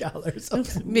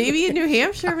 $85? Maybe in New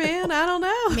Hampshire, man. I don't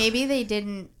know. Maybe they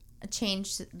didn't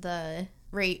change the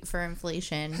rate for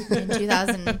inflation in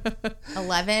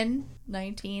 2011,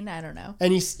 19, I don't know.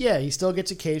 And he still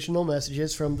gets occasional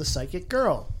messages from the psychic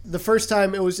girl. The first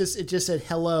time it just said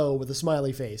hello with a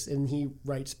smiley face, and he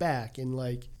writes back, and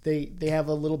like they have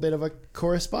a little bit of a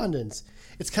correspondence.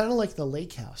 It's kind of like The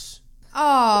Lake House.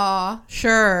 Aw,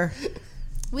 Sure.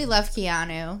 we love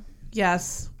Keanu.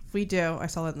 Yes, we do. I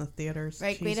saw that in the theaters.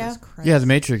 Right, Jesus Guido? Christ. Yeah, The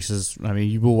Matrix is. I mean,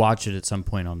 you will watch it at some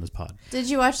point on this pod. Did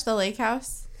you watch The Lake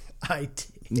House? I did.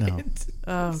 No,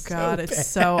 Oh, God. It's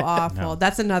so awful. No.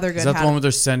 That's another good is that the how one where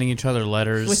they're sending each other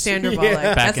letters with Sandra Bullock.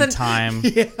 back in That's, time?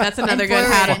 that's another good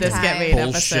How Did This Get Made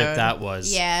Bullshit episode. that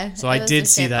was. Yeah, So it I was did a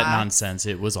see that shit-off. nonsense.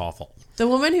 It was awful. The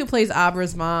woman who plays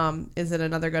Abra's mom is in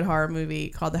another good horror movie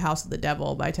called The House of the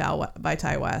Devil by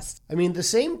Ty West. I mean, the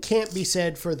same can't be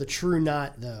said for the True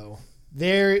Knot, though.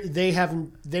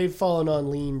 They've fallen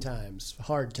on lean times,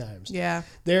 hard times. Yeah.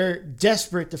 They're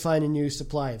desperate to find a new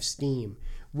supply of steam,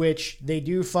 which they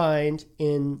do find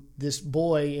in this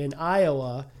boy in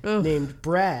Iowa named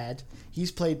Brad.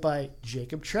 He's played by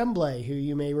Jacob Tremblay, who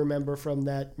you may remember from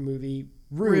that movie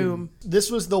Room. This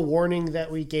was the warning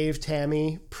that we gave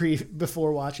Tammy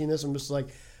before watching this. I'm just like,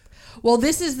 well,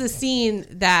 this is the scene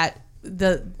that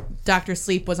the Dr.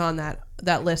 Sleep was on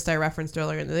that list I referenced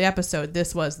earlier in the episode.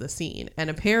 This was the scene, and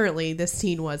apparently this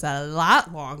scene was a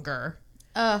lot longer.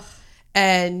 Ugh.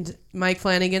 And Mike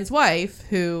Flanagan's wife,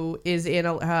 who is in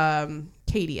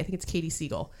Katie, I think it's Katie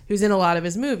Siegel, who's in a lot of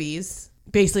his movies,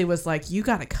 basically was like, you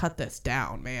got to cut this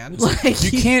down, man. Like,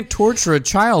 you can't torture a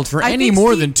child for any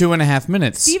more than 2.5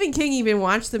 minutes. Stephen King even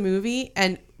watched the movie,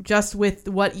 and just with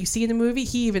what you see in the movie,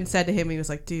 he even said to him, he was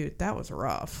like, dude, that was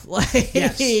rough. Like,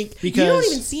 yes, because you don't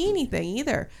even see anything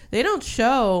either. They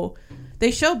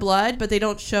show blood, but they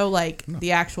don't show like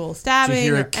the actual stabbing you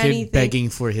hear or a kid anything. begging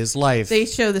for his life. They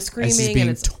show the screaming as he's being and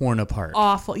it's torn apart.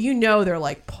 awful. You know they're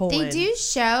like pulling. They do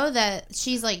show that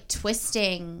she's like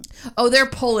twisting. Oh, they're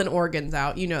pulling organs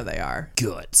out. You know they are.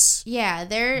 Guts. Yeah,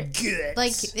 they're Guts.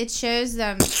 like it shows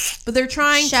them But they're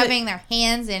trying shoving their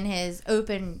hands in his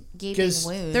open gaping 'Cause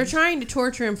wound. They're trying to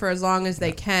torture him for as long as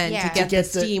they can Yeah. to get the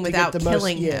steam without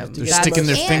killing him. They're get sticking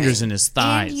the their most- fingers in his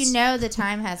thighs. And you know the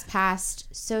time has passed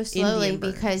so slowly Indian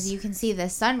burns. because you can see the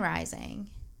sun rising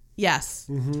Yes.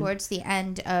 towards the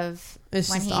end of It's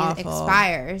when just he awful.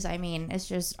 expires. I mean, it's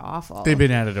just awful. They've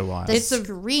been at it a while. the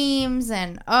screams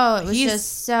and it was He's-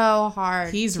 just so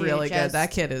hard. He's to really good. just- That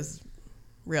kid is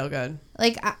real good.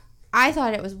 Like I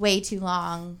thought it was way too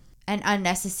long and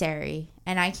unnecessary,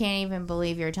 and I can't even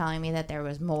believe you're telling me that there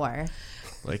was more.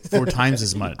 Like 4 times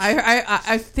as much.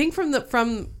 I think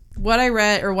from what I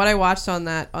read or what I watched on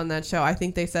that show, I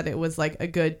think they said it was like a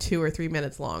good 2 or 3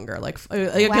 minutes longer, like a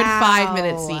good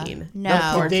 5-minute scene. No.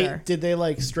 of torture. Did they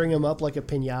like string him up like a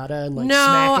piñata and like No,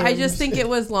 smack him? I just think it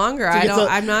was longer.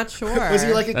 I'm not sure. Was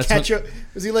he like a That's ketchup?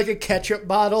 Was he like a ketchup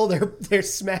bottle? They're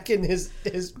smacking his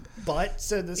butt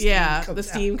so the steam comes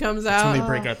steam out. comes When out. they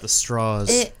break out the straws.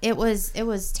 It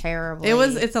was terrible.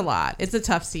 It's a lot. It's a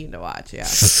tough scene to watch. Yeah.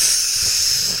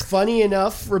 Funny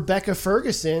enough, Rebecca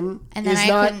Ferguson And then is I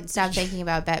not. couldn't stop thinking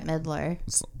about Bette Midler.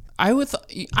 I would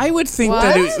think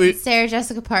that it Sarah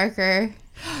Jessica Parker.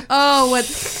 Oh, what?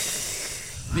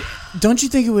 don't you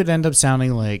think it would end up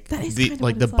sounding like That is the kind of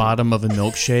like what the it's like. bottom of a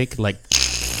milkshake, like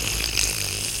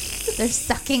They're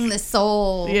sucking the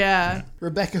soul. Yeah.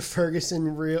 Rebecca Ferguson,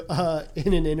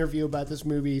 in an interview about this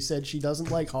movie, said she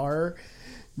doesn't like horror,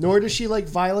 nor does she like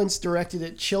violence directed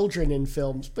at children in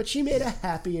films, but she made a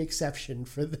happy exception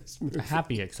for this movie. a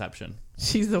happy exception.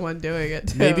 She's the one doing it.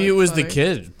 Too. Maybe it It's was funny. the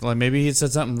kid. Like maybe he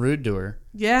said something rude to her,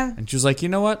 Yeah. and she was like, you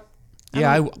know what?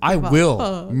 Yeah, don't I give a will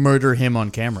fuck." murder him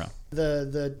on camera.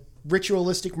 The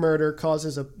ritualistic murder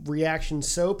causes a reaction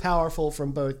so powerful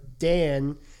from both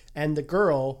Dan and the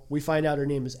girl. We find out her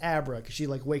name is Abra because she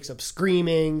like wakes up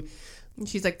screaming.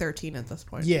 She's like 13 at this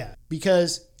point. Yeah,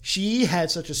 because she had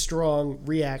such a strong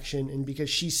reaction, and because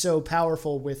she's so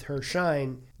powerful with her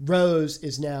shine, Rose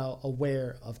is now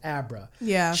aware of Abra.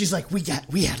 Yeah. She's like, we had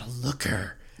to look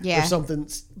her. Yeah. Or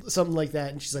something like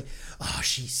that. And she's like, oh,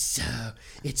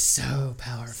 it's so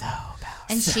powerful.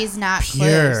 And she's not Pure.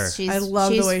 close. She's I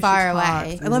love she's the way far she talks.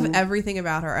 away. I love everything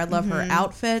about her. I love her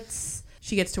outfits.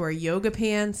 She gets to wear yoga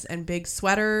pants and big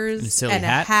sweaters And a silly a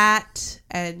hat. hat,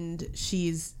 and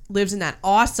she's lives in that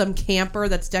awesome camper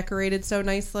that's decorated so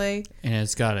nicely. And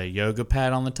it's got a yoga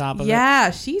pad on the top of it.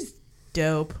 Yeah, she's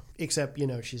dope. Except,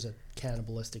 she's a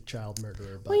cannibalistic child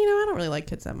murderer. But Well, I don't really like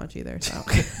kids that much either. So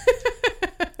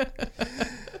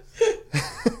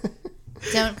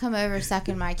Don't come over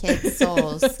sucking my kids'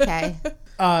 souls, okay?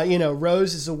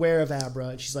 Rose is aware of Abra,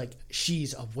 and she's like,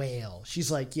 she's a whale. She's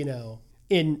like,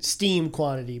 in steam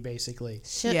quantity, basically.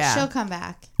 She'll come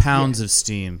back. Pounds of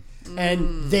steam.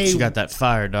 And She got that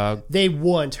fire, dog. they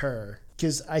want her.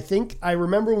 Because I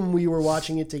remember when we were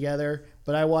watching it together,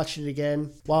 but I watched it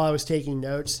again while I was taking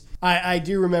notes. I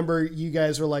do remember you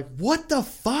guys were like, what the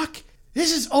fuck?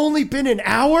 This has only been an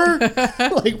hour?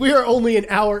 Like, we are only an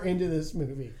hour into this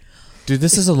movie. Dude,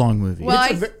 this is a long movie. Well,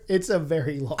 It's a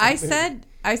very long I movie.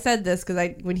 said this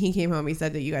because when he came home, he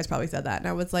said that you guys probably said that, and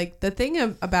I was like, the thing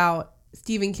about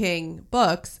Stephen King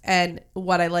books and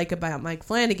what I like about Mike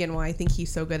Flanagan, why I think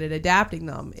he's so good at adapting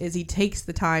them, is he takes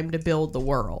the time to build the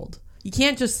world. You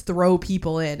can't just throw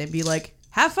people in and be like,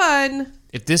 have fun.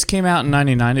 If this came out in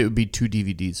 99, it would be 2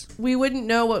 DVDs. We wouldn't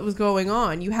know what was going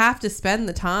on. You have to spend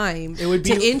the time to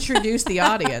introduce the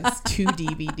audience. 2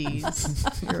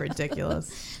 DVDs. You're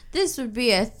ridiculous. This would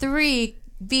be a 3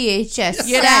 VHS.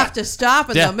 You'd have to stop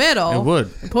in the middle. It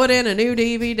would. And put in a new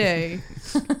DVD.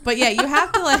 But yeah, you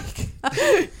have to like...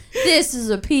 This is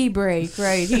a pee break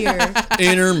right here.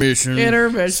 Intermission.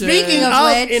 Speaking of of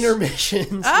which-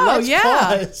 intermissions, Oh, let's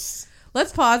pause.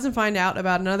 Let's pause and find out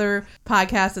about another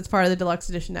podcast that's part of the Deluxe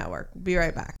Edition Network. Be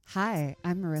right back. Hi,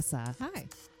 I'm Marissa. Hi,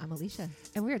 I'm Alicia.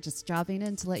 And we're just dropping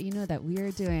in to let you know that we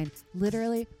are doing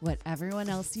literally what everyone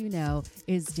else you know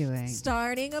is doing.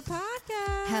 Starting a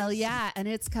podcast. Hell yeah. And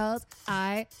it's called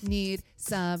I Need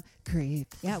Some Creep.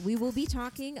 Yeah, we will be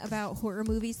talking about horror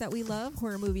movies that we love,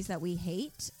 horror movies that we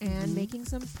hate, and making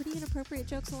some pretty inappropriate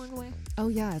jokes along the way. Oh,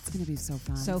 yeah. It's going to be so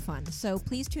fun. So fun. So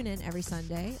please tune in every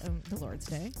Sunday, the Lord's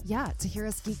Day. Yeah, to hear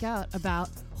us geek out about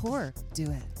horror. Do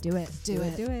it. Do it. Do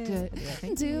it. Do it. Do it.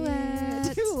 Thank Do you.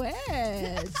 it. Do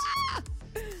it.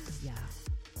 Yeah.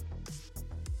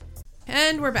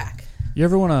 And we're back. You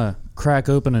ever want to crack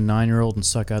open a 9-year-old and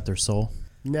suck out their soul?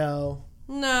 No.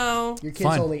 No. Your kid's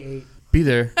Fine. only 8. Be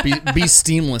there. Be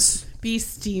steamless. Be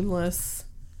steamless.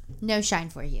 No shine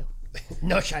for you.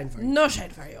 No shine for you. No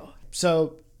shade for you.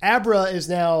 So Abra is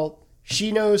now,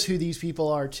 she knows who these people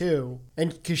are too,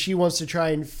 and because she wants to try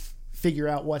and figure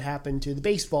out what happened to the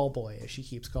baseball boy, as she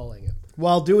keeps calling him.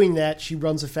 While doing that, she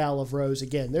runs afoul of Rose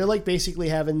again. They're like basically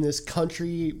having this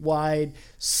countrywide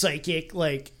psychic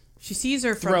like She sees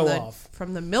her Throw from off.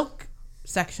 from the milk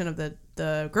section of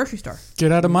the grocery store.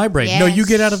 Get out of my brain. No, Yes. you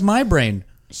get out of my brain.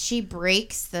 She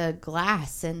breaks the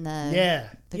glass in the yeah.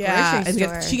 grocery and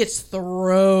store. she gets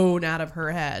thrown out of her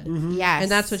head. Yes.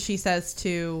 And that's what she says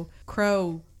to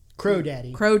Crow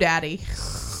Daddy.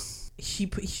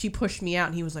 She pushed me out,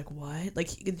 and he was like, "What?" Like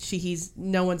he's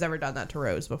no one's ever done that to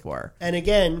Rose before. And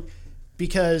again,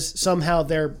 because somehow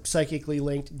they're psychically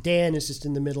linked, Dan is just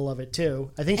in the middle of it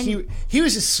too. I think he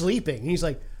was just sleeping. He's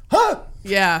like, huh?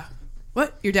 Yeah.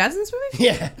 What? Your dad's in this movie?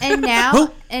 Yeah.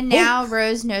 And now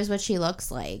Rose knows what she looks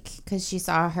like because she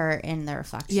saw her in the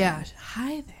reflection. Yeah.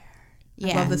 Hi there.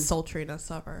 Yeah. I love the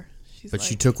sultriness of her. She's But like,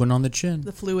 she took one on the chin.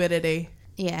 the fluidity.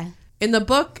 Yeah. In the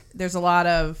book, there's a lot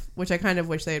of, which I kind of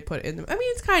wish they had put in. I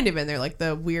mean, it's kind of in there, like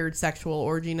the weird sexual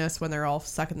orginess when they're all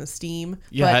sucking the steam.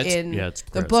 Yeah, but it's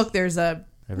the gross. book, there's a,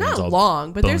 Everyone's not all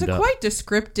long, but there's a boned up. quite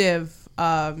descriptive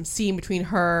scene between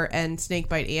her and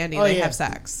Snakebite Andy. Oh, They yeah. have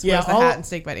sex. Yeah, Where's the all- hat and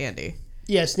Snakebite Andy?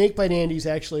 Yeah, Snakebite Andy's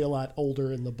actually a lot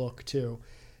older in the book too.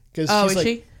 Cause Oh, she's is like,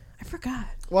 she? I forgot.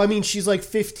 Well, I mean, she's like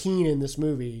 15 in this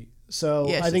movie. So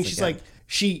Yeah, I think she's she's like like,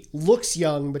 she looks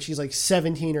young, but she's like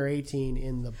 17 or 18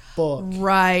 in the book.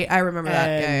 Right. I remember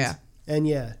that. Yeah. And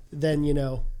yeah, then,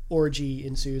 orgy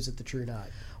ensues at the True Knot.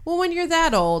 Well, when you're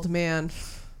that old, man.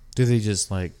 Do they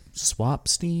just like swap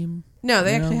steam? No,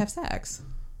 they You actually know? have sex.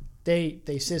 They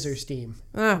scissor steam.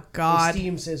 Oh, They God.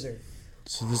 steam scissor.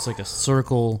 So there's like a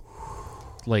circle,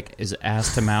 like is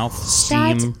ass to mouth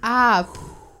Shut steam. up.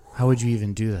 How would you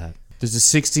even do that? There's a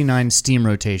 69 steam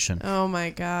rotation. Oh, my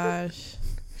gosh.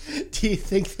 Do you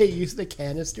think they use the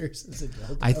canisters as a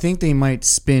dildo? I think they might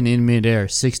spin in midair,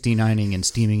 69ing and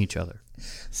steaming each other.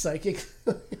 Psychic.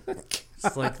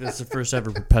 It's like that's the first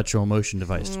ever perpetual motion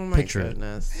device. Oh, my Picture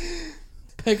goodness.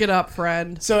 Pick it up,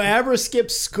 friend. So Abra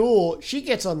skips school. She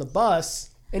gets on the bus.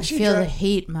 And she Feel the dri-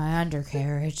 heat in my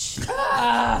undercarriage.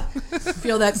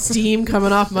 Feel that steam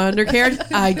coming off my undercarriage?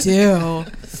 I do.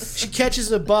 she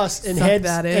catches a bus and Suck heads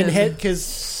that in.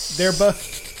 because they're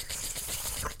both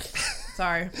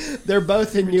Sorry.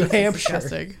 in New Hampshire.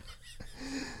 Disgusting.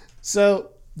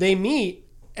 So they meet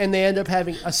and they end up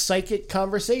having a psychic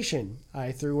conversation.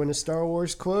 I threw in a Star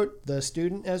Wars quote, "The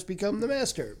student has become the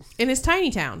master," In his tiny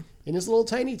town. in his little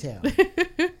tiny town.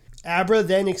 Abra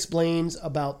then explains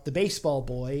about the baseball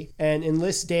boy and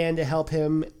enlists Dan to help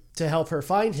her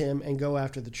find him and go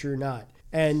after the True Knot.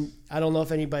 And I don't know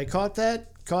if anybody caught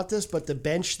this, but the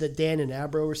bench that Dan and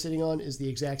Abra were sitting on is the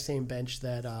exact same bench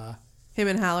that Him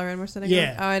and Halloran were sitting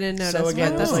Yeah. on? Oh, I didn't notice. So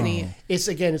again, That's it's like neat.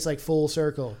 it's like full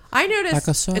circle. I noticed Like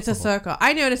a circle. it's a circle.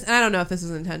 I noticed, and I don't know if this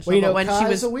is intentional, Well, but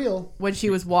Kai's a wheel. when she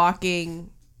was walking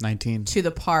 19. to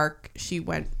the park, she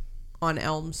went on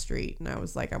Elm Street, and I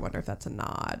was like, I wonder if that's a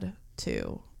nod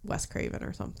to Wes Craven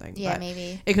or something. Yeah, But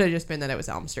maybe. it could have just been that it was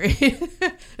Elm Street.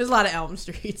 There's a lot of Elm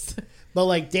Streets. But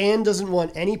like Dan doesn't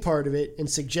want any part of it and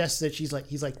suggests that he's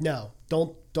like, no,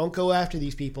 don't go after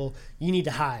these people. You need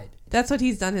to hide. That's what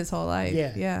he's done his whole life.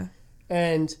 Yeah. Yeah.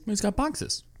 And He's got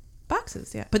boxes.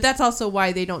 Boxes, yeah. But that's also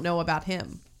why they don't know about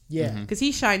him. yeah, Because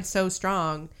he shines so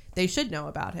strong they should know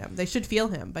about him. They should feel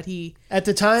him, but he at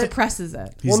the time suppresses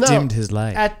it. He's dimmed his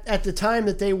light. At the time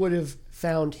that they would have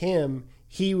found him,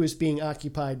 he was being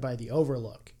occupied by the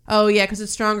Overlook. Oh yeah, because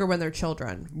it's stronger when they're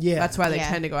children. Yeah, that's why they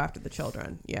tend to go after the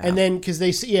children. Yeah, and then because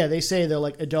they say they're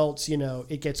like adults,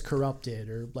 it gets corrupted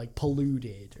or like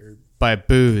polluted or by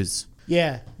booze.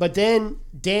 Yeah, but then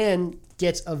Dan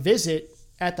gets a visit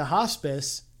at the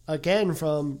hospice again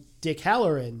from Dick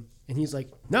Halloran, and he's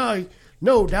like, "No,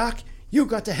 Doc, you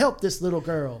got to help this little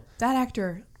girl." That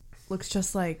actor looks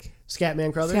just like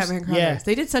Scatman Crothers. Scatman Crothers. Yeah.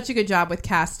 They did such a good job with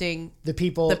casting the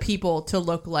people to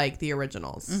look like the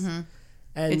originals. Mm-hmm.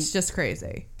 And it's just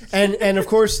crazy. And of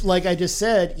course, like I just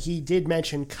said, he did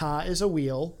mention "Ka is a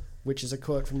wheel," which is a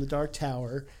quote from the Dark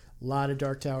Tower. A lot of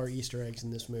Dark Tower Easter eggs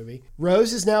in this movie.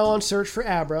 Rose is now on search for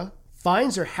Abra,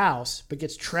 finds her house, but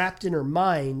gets trapped in her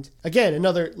mind. Again,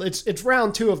 it's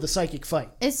round 2 of the psychic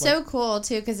fight. It's so cool,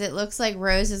 too, because it looks like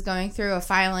Rose is going through a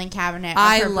filing cabinet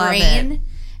with her love brain. It.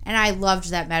 And I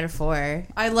loved that metaphor.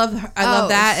 I love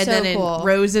that. And so then cool. in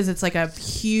Roses, it's like a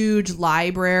huge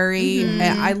library. Mm-hmm.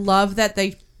 And I love that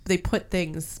they put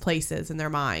places in their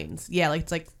minds. Yeah, like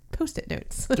it's like Post-it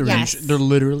notes. They're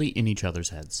literally in each other's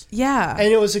heads. Yeah.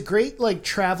 And it was a great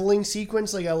traveling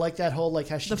sequence. I like that whole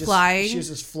how she was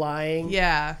just flying.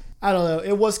 Yeah. I don't know.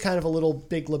 It was kind of a little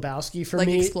Big Lebowski for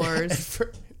me. Explorers.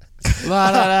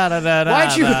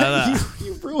 Why'd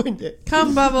you ruined it?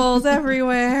 Cum bubbles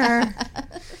everywhere.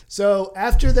 So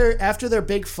after their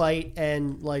big fight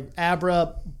and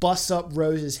Abra busts up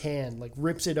Rose's hand,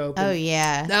 rips it open. Oh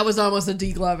yeah, that was almost a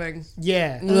degloving.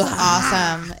 Yeah, it was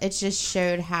awesome. It just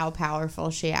showed how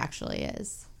powerful she actually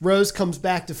is. Rose comes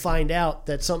back to find out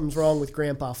that something's wrong with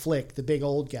Grandpa Flick, the big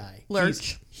old guy.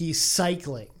 Lurch. He's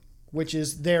cycling, which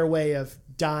is their way of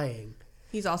dying.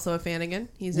 He's also a Fanigan.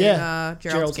 He's in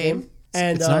Gerald's game.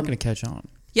 And it's not going to catch on.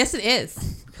 Yes, it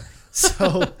is.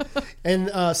 So, and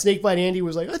Snakebite Andy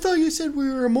was like, "I thought you said we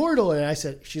were immortal." And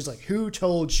she's like, "Who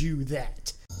told you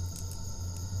that?"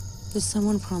 Did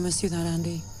someone promise you that,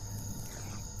 Andy?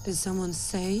 Did someone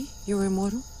say you're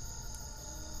immortal?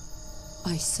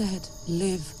 I said,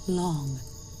 live long,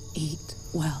 eat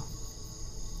well.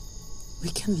 We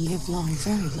can live long,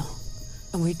 very long.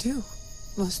 And we do,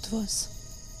 most of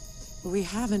us. But we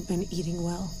haven't been eating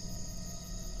well.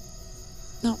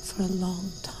 Not for a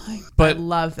long time. But I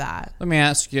love that. Let me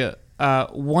ask you,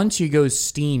 once you go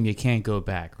steam, you can't go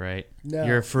back, right? No.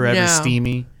 You're forever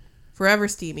steamy. Forever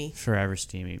steamy. Forever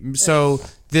steamy. So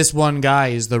this one guy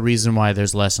is the reason why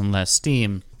there's less and less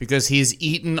steam, because he's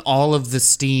eaten all of the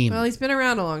steam. Well, he's been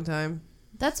around a long time.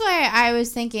 That's why I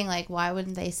was thinking, why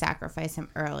wouldn't they sacrifice him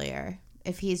earlier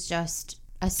if he's just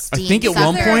a steam? I think at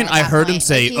one point I heard him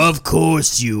say, "Of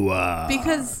course you are."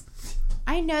 Because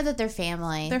I know that they're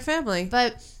family. They're family.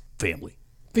 But family.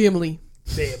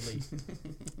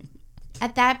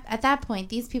 At that point,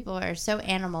 these people are so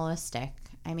animalistic.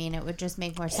 I mean, it would just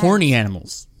make more sense. Horny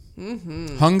animals.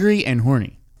 Mm-hmm. Hungry and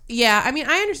horny. Yeah, I mean,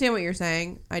 I understand what you're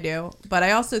saying. I do. But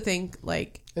I also think,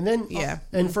 And then,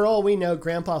 and for all we know,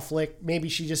 Grandpa Flick, maybe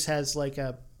she just has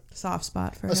a soft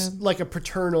spot for him. Like a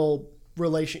paternal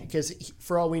relation, because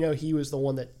for all we know, he was the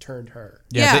one that turned her.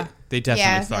 Yeah. They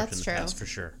definitely fucked in the past, for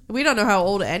sure. We don't know how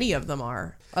old any of them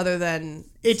are, other than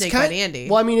Snakebite Andy.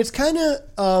 Well, I mean, it's kind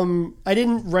of, I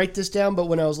didn't write this down, but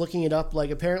when I was looking it up,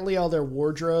 apparently all their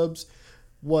wardrobes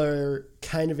were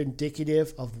kind of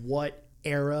indicative of what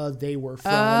era they were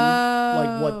from.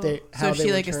 How so they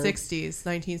she were a turned. 60s,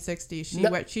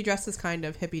 1960s. She dresses kind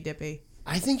of hippy dippy.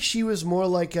 I think she was more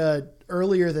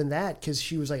earlier than that, because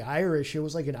she was Irish. It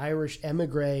was an Irish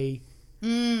emigre. I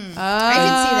can see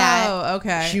that. Oh,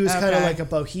 okay. She was kind of like a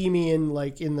bohemian,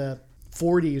 in the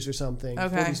 40s or something.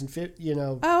 Okay. 40s and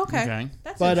 50s, Oh, okay.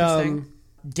 That's but interesting.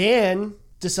 Dan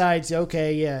decides,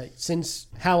 since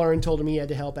Halloran told him he had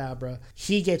to help Abra,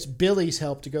 he gets Billy's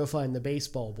help to go find the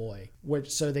baseball boy.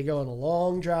 So they go on a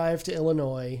long drive to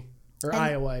Illinois, or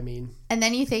Iowa, I mean. And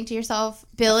then you think to yourself,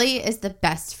 Billy is the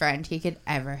best friend he could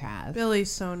ever have. Billy's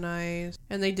so nice.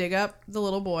 And they dig up the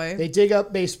little boy. They dig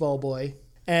up baseball boy.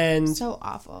 And so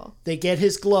awful. They get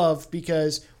his glove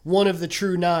because one of the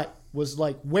True Knot was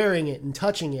wearing it and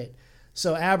touching it.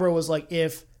 So Abra was like,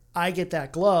 if I get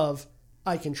that glove,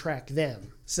 I can track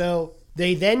them. So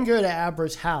they then go to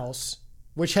Abra's house,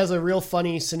 which has a real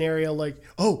funny scenario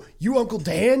 "Oh, you Uncle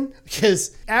Dan?"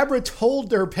 Because Abra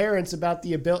told her parents about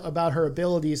about her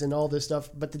abilities and all this stuff,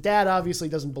 but the dad obviously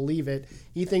doesn't believe it.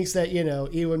 He thinks that,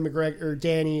 Ewan McGregor or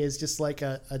Danny is just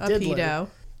a diddler. Pedo.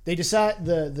 They decide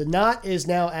the knot is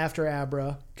now after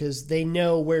Abra because they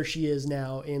know where she is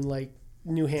now in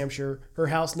New Hampshire. Her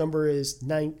house number is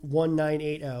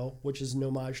 1980, which is an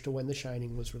homage to when The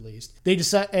Shining was released. They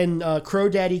decide, and Crow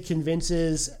Daddy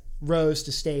convinces Rose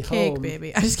to stay Cake home.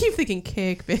 baby. I just keep thinking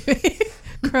cake baby.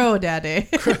 Crow Daddy.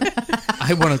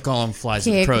 I want to call them flies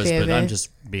and Cake crows, but baby. I'm just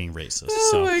being racist. Oh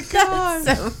so. my god.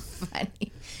 So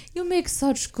funny. You make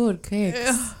such good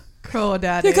cakes. Crow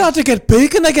Daddy. You got to get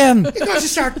bacon again. We got to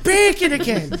start baking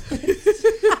again.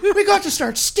 We got to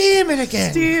start steaming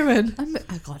again. Steaming.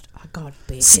 I got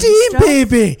bacon. Steam, stuff.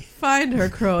 baby. Find her,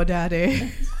 Crow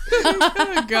Daddy.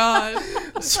 Oh god.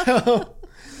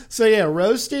 So yeah,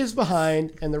 Rose stays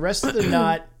behind, and the rest of the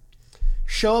knot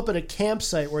show up at a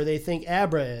campsite where they think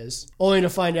Abra is, only to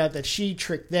find out that she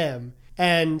tricked them.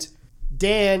 And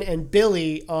Dan and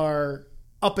Billy are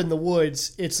up in the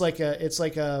woods. It's like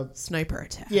a Sniper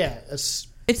attack. yeah.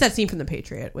 It's that scene from The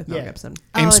Patriot with Mel Yeah. Gibson.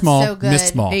 Aim it's small, so good. miss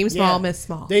small. Aim small, Yeah. miss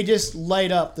small. They just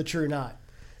light up the true knot,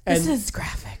 and This is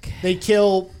graphic. they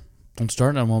kill. Don't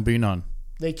start, and won't be none.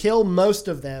 They kill most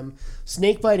of them.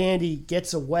 Snakebite Andy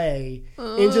gets away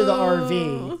into the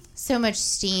RV. So much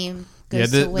steam Yeah,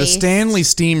 goes the to waste. Stanley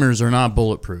steamers are not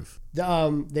bulletproof.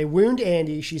 They wound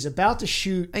Andy. She's about to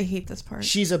shoot. I hate this part.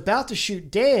 She's about to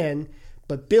shoot Dan,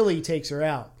 but Billy takes her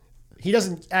out. He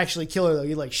doesn't actually kill her though.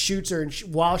 He like shoots her, and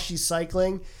while she's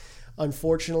cycling,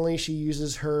 unfortunately, she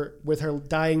uses her with her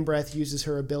dying breath. Uses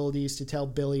her abilities to tell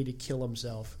Billy to kill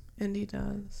himself. And he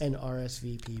does. And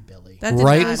RSVP Billy. That did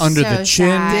Right not, under the so chin,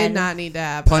 sad. did not need to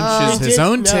happen. punches his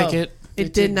own no. ticket.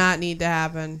 It did not need to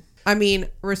happen. I mean,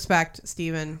 respect,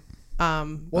 Steven.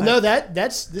 Well, but no,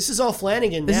 this is all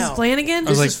Flanagan This now. is Flanagan? I was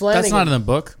This like, is Flanagan. that's not in the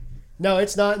book. No,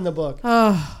 it's not in the book.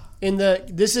 Oh,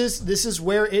 This is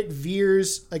where it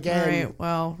veers all again. right.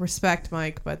 Well, respect,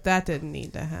 Mike, but that didn't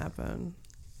need to happen.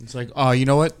 It's like, oh, you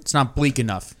know what? It's not bleak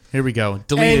enough. Here we go.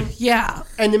 Deleted. And- Yeah.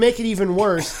 And to make it even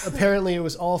worse, apparently it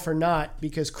was all for naught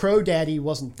because Crow Daddy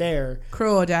wasn't there.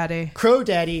 Crow Daddy. Crow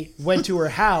Daddy went to her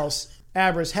house,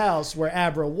 Abra's house, where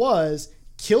Abra was,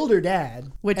 killed her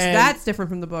dad. Which and- that's different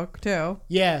from the book, too.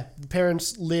 Yeah, the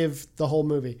parents live the whole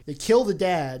movie. They kill the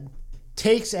dad,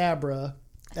 takes Abra,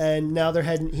 and now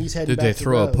he's heading Did back they to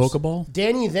throw a Rose. Pokeball?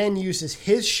 Danny then uses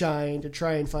his shine to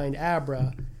try and find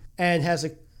Abra and has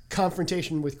a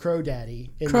confrontation with Crow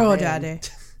Daddy. in the Crow van. Daddy.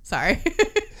 Sorry.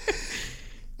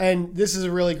 And this is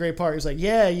a really great part. He's like,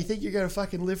 yeah, you think you're going to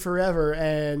fucking live forever,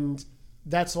 and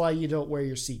that's why you don't wear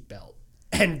your seatbelt.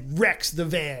 And wrecks the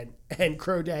van, and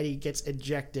Crow Daddy gets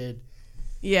ejected.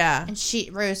 Yeah. And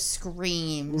Rose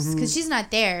screams because she's not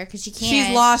there because she can't. She's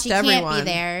lost she everyone. Can't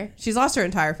be there. She's lost her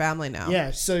entire family now. Yeah,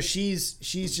 so she's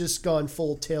just gone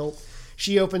full tilt.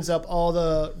 She opens up all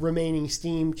the remaining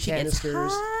steam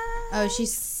canisters. Oh, she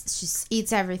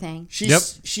eats everything.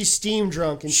 She's steam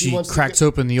drunk, and she She wants cracks to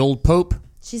open the old Pope.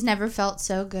 She's never felt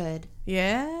so good.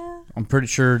 Yeah. I'm pretty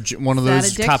sure one of That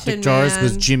those addiction, Coptic jars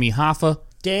was man. Jimmy Hoffa.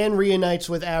 Dan reunites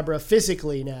with Abra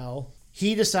physically now.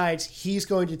 He decides he's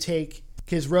going to take,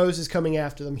 because Rose is coming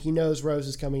after them. He knows Rose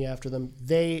is coming after them.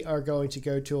 They are going to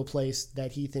go to a place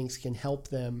that he thinks can help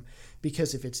them,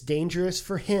 because if it's dangerous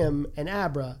for him and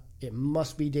Abra, it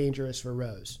must be dangerous for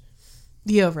Rose.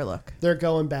 The Overlook. They're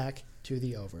going back to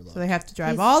the Overlook. So they have to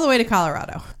drive all the way to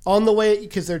Colorado. On the way,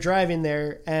 because they're driving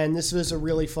there, and this was a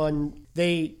really fun,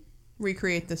 they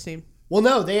recreate the scene. Well,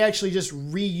 no, they actually just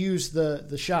reused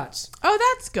the shots. Oh,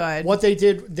 that's good. What they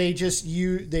did, they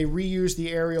reused the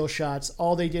aerial shots.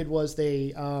 All they did was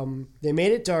they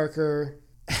made it darker,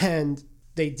 and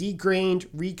they degrained,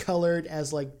 recolored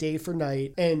as like day for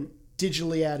night, and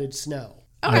digitally added snow.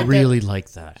 I really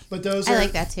like that. But those I are,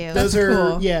 like that too. Those That's are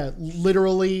cool. yeah,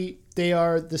 literally they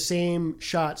are the same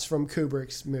shots from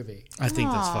Kubrick's movie. I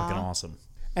think that's fucking awesome.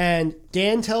 And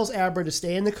Dan tells Abra to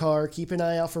stay in the car, keep an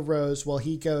eye out for Rose while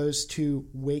he goes to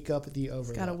wake up the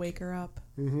Overlook. Gotta wake her up.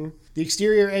 Mm-hmm. The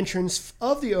exterior entrance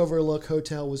of the Overlook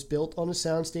Hotel was built on a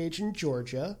soundstage in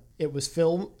Georgia. It was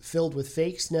filled with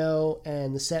fake snow,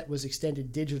 and the set was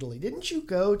extended digitally. Didn't you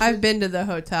go to I've been to the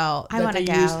hotel. I want to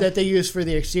go. that they used for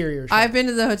the exterior shot? I've been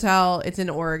to the hotel. It's in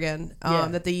Oregon. Yeah.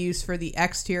 That they use for the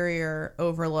exterior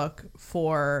overlook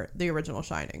for the original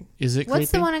Shining. Is it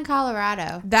What's creepy? the one in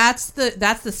Colorado? That's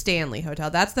the Stanley Hotel.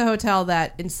 That's the hotel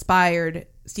that inspired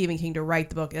Stephen King to write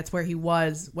the book. That's where he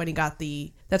was when he got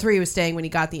that's where he was staying when he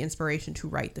got the inspiration to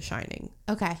write The Shining.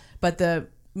 Okay. But the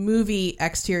movie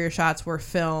exterior shots were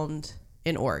filmed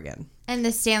in Oregon. And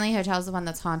the Stanley Hotel is the one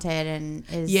that's haunted and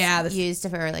is used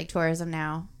for like tourism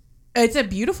now. It's a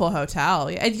beautiful hotel.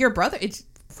 And your brother, it's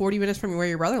 40 minutes from where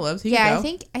your brother lives. He can Yeah,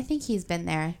 go. I think he's been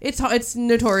there. It's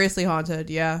notoriously haunted.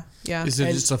 Yeah. Is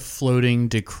it just a floating,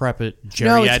 decrepit,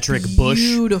 No, it's geriatric bush?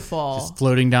 beautiful. Just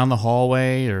floating down the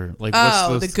hallway? Or like, what's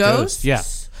the the ghost? Yeah.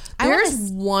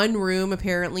 There's one room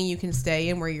apparently you can stay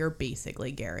in where you're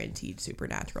basically guaranteed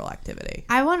supernatural activity.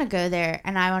 I want to go there,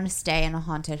 and I want to stay in a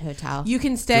haunted hotel. You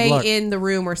can stay in the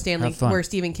room where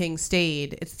Stephen King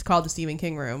stayed. It's called the Stephen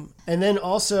King room. And then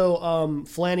also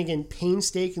Flanagan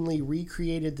painstakingly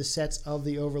recreated the sets of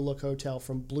the Overlook Hotel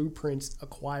from blueprints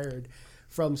acquired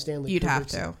from Stanley You'd have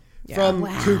Kubrick's, to. Yeah. from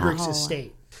Kubrick's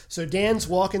estate. So Dan's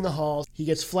walking the halls. He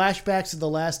gets flashbacks of the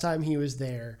last time he was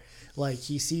there. Like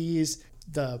he sees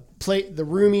the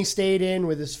room he stayed in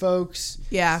with his folks.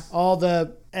 Yeah. All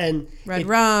the red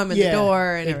rum and the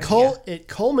door and it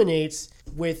culminates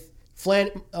with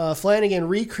Flanagan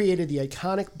recreated the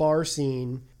iconic bar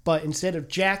scene, but instead of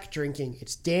Jack drinking,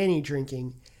 it's Danny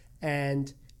drinking,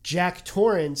 and Jack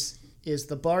Torrance is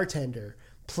the bartender,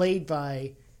 played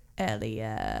by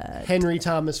Elliot Henry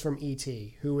Thomas from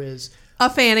E.T., who is a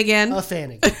Flanagan.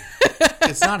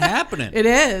 It's not happening. It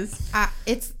is.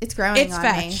 It's growing on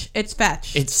me. It's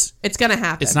fetch. It's gonna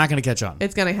happen. It's not gonna catch on.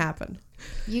 It's gonna happen.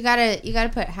 You gotta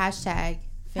put hashtag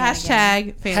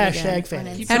Flanagan. Hashtag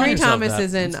Flanagan. Henry Thomas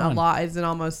is in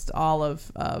almost all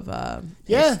of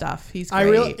his stuff. He's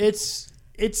great.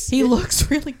 He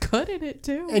looks really good in it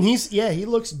too. And he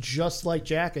looks just like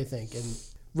Jack, I think. And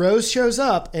Rose shows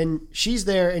up and she's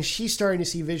there and she's starting to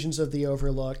see visions of the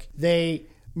Overlook. They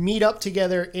meet up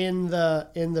together in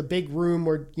the big room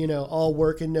where, all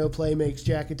work and no play makes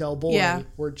Jack a dull boy,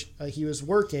 where he was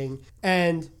working.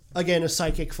 And again, a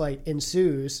psychic fight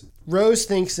ensues. Rose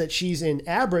thinks that she's in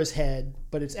Abra's head,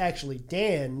 but it's actually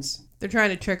Dan's. They're trying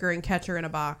to trick her and catch her in a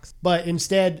box. But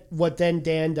instead, what then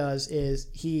Dan does is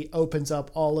he opens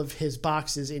up all of his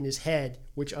boxes in his head,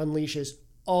 which unleashes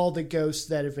all the ghosts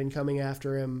that have been coming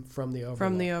after him from the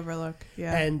Overlook.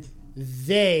 Yeah. And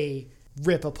they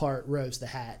rip apart Rose the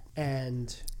Hat.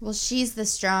 And she's the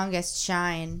strongest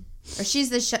shine. Or she's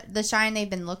the shine they've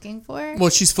been looking for. Well,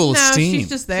 she's full of steam. She's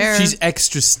just there. She's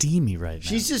extra steamy right now.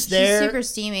 She's just there. She's super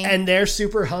steamy. And they're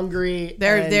super hungry.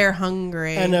 They're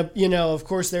hungry. And, of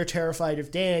course, they're terrified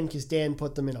of Dan because Dan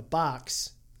put them in a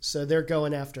box. So they're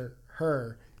going after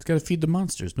her. It's got to feed the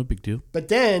monsters. No big deal. But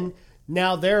then,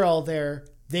 now they're all there.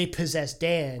 They possess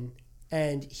Dan.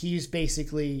 And he's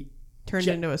basically turned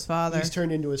into his father. He's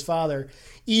turned into his father.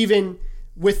 Even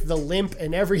with the limp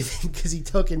and everything, because he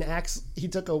took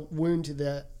a wound to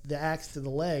the axe to the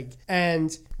leg,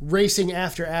 and racing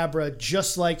after Abra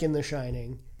just like in The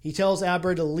Shining. He tells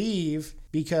Abra to leave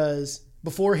because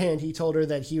beforehand he told her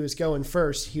that he was going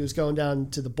first. He was going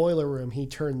down to the boiler room. He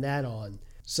turned that on.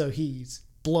 So he's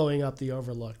blowing up the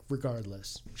Overlook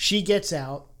regardless. She gets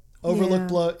out.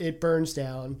 Overlook it burns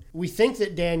down. We think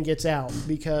that Dan gets out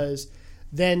because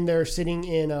then they're sitting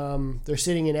in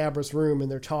Abra's room and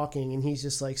they're talking, and he's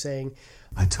just like saying,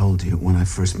 I told you when I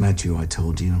first met you, I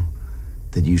told you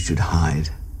that you should hide,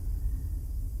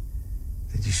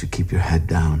 that you should keep your head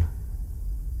down,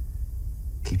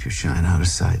 keep your shine out of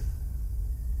sight.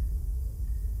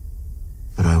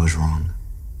 But I was wrong.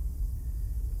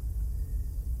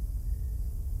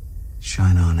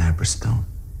 Shine on, Abra Stone.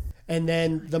 And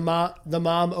then the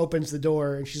mom opens the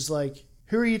door and she's like,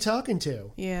 who are you talking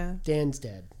to? Yeah. Dan's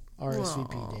dead.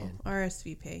 RSVP. Aww, Dan.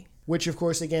 RSVP. Which, of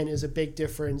course, again, is a big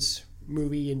difference,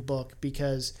 movie and book,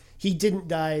 because he didn't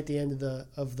die at the end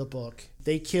of the book.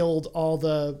 They killed all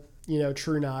the,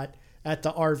 True Knot at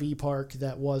the RV park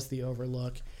that was the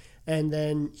Overlook. And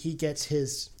then he gets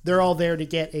they're all there to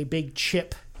get a big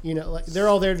chip. They're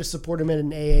all there to support him at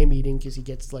an AA meeting because he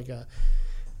gets like a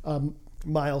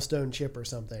milestone chip or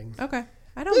something. Okay.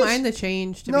 I don't mind the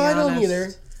change, to be honest. No, I don't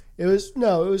either. It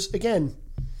was, again,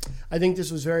 I think this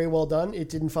was very well done. It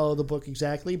didn't follow the book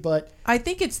exactly, but I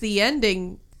think it's the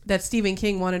ending that Stephen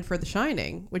King wanted for The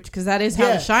Shining, because that is how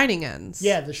The Shining ends.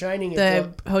 Yeah, The Shining.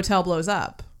 The hotel blows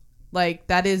up. Like,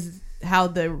 that is how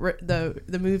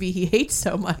the movie he hates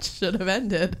so much should have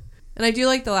ended. And I do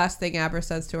like the last thing Abra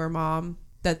says to her mom,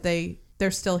 that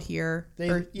they're still here. They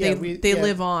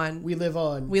live on. We live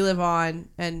on. We live on,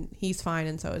 and he's fine,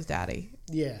 and so is Daddy.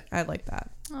 Yeah. I like that.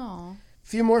 Aww.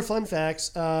 Few more fun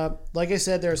facts. Like I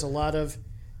said, there's a lot of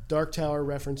Dark Tower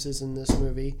references in this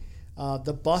movie.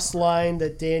 The bus line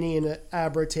that Danny and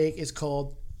Abra take is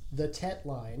called the Tet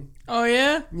line. Oh,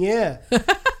 yeah? Yeah.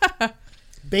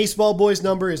 Baseball boy's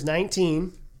number is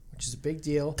 19, which is a big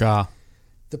deal. Gah.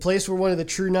 The place where one of the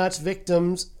True Knot's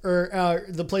victims, or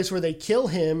the place where they kill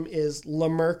him, is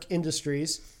Lamerck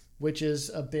Industries, which is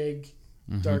a big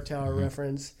Dark Tower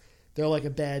reference. They're like a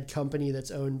bad company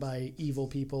that's owned by evil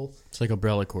people. It's like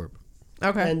Umbrella Corp.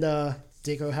 Okay. And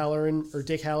Dick Halloran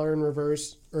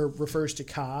refers to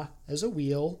Ka as a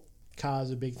wheel. Ka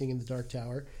is a big thing in the Dark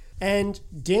Tower. And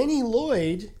Danny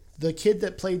Lloyd The kid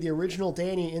that played the original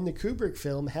Danny in the Kubrick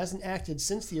film hasn't acted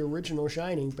since the original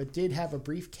Shining, but did have a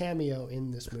brief cameo in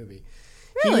this movie.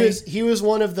 Really? He was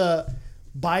one of the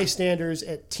bystanders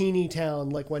at Teeny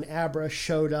Town, like when Abra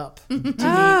showed up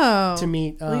to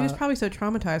meet. Well, he was probably so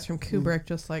traumatized from Kubrick,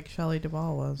 just like Shelley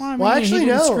Duvall was. Well, actually, he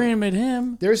didn't no. scream at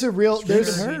him. There's a real.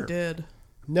 There's He did.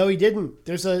 No, he didn't.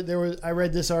 I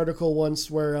read this article once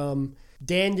where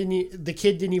the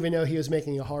kid didn't even know he was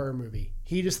making a horror movie.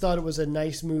 He just thought it was a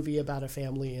nice movie about a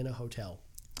family in a hotel.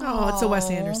 Oh, it's a Wes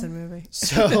Anderson movie.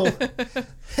 So,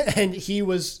 and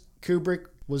Kubrick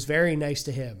was very nice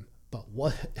to him, but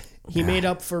what he made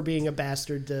up for being a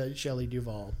bastard to Shelley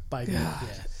Duvall by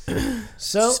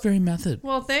So it's very method.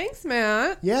 Well, thanks,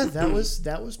 Matt. Yeah, that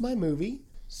was my movie.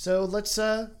 So let's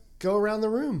go around the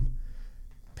room.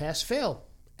 Pass, fail.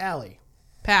 Allie.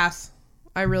 Pass.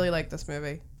 I really like this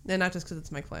movie, and not just because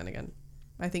it's Mike Flanagan.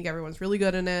 I think everyone's really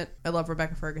good in it. I love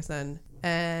Rebecca Ferguson,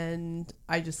 and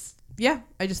I just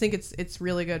think it's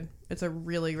really good. It's a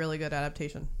really, really good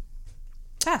adaptation.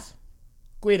 Pass.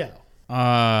 Guido.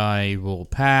 I will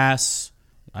pass.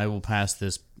 I will pass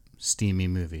this steamy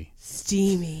movie.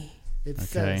 Steamy. It's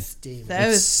so steamy.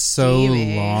 It's so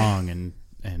long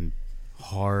and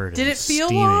hard. Did and it feel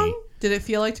steamy. long? Did it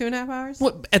feel like 2.5 hours?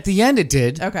 Well, at the end it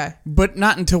did. Okay. But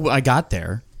not until I got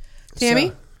there. Tammy?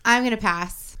 So, I'm going to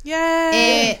pass.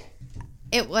 Yay!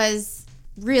 It was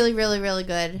really, really, really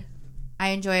good. I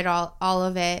enjoyed all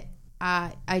of it.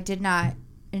 I did not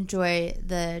enjoy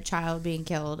the child being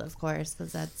killed, of course,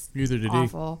 because that's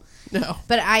awful. No.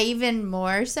 But I even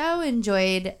more so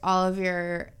enjoyed all of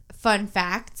your fun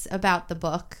facts about the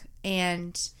book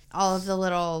and all of the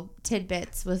little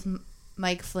tidbits with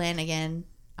Mike Flanagan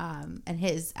and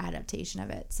his adaptation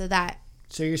of it.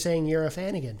 So you're saying you're a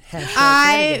Fanigan.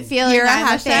 I feel like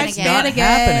I'm a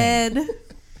Fanigan.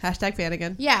 Hashtag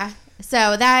Fanigan. Yeah.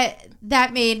 So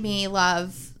that made me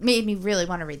really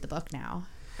want to read the book now.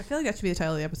 I feel like that should be the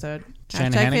title of the episode.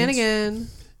 Hashtag Fanigan.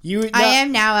 I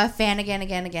am now a Fanigan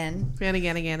again.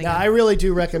 Fanigan again. Yeah, I really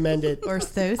do recommend it. Or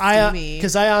so steamy.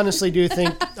 Because I honestly do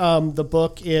think the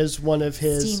book is one of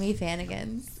his... Steamy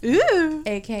Fanigans. Ooh.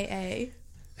 AKA...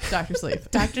 Dr.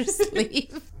 Sleep. Dr.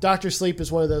 Sleep. Dr. Sleep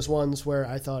is one of those ones where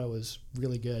I thought it was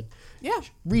really good. Yeah.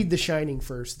 Read The Shining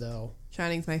first, though.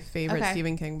 Shining's my favorite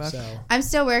Stephen King book. So. I'm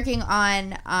still working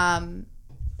on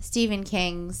Stephen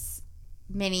King's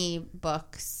mini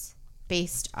books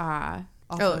based off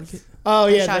of the the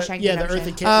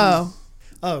Eartha Kittens.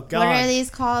 Oh, God. What are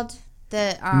these called?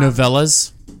 The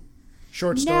novellas?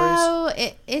 Short stories? No,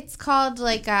 it's called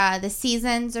like The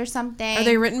Seasons or something. Are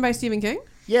they written by Stephen King?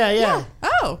 Yeah.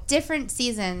 Oh. Different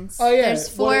seasons. Oh, yeah. There's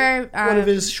 4 one of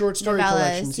his short story novellas,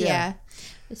 collections. Yeah.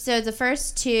 So the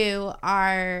first 2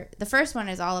 are... The first one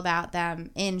is all about them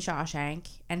in Shawshank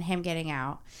and him getting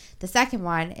out. The second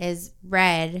one is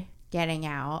Red getting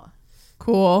out.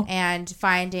 Cool. And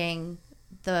finding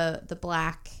the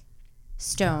black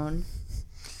stone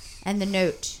and the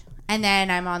note. And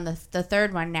then I'm on the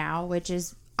third one now, which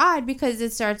is odd because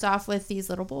it starts off with these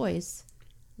little boys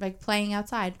like playing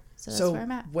outside. So that's where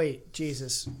I'm at. Wait,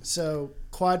 Jesus. So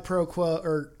quid pro quo,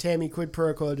 or Tammy, quid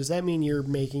pro quo, does that mean you're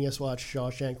making us watch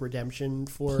Shawshank Redemption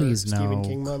for Stephen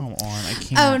King month? Come on, I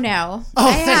can't. Oh, no. I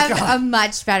have a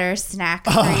much better snack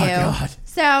for you. God.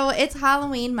 So it's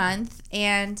Halloween month,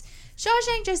 and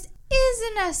Shawshank just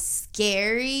isn't a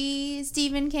scary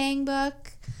Stephen King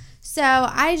book. So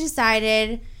I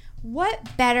decided,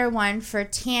 what better one for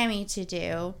Tammy to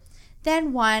do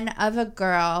than one of a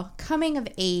girl coming of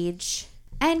age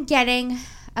and getting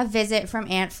a visit from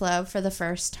Aunt Flo for the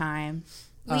first time.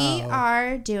 We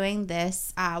are doing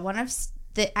this, one of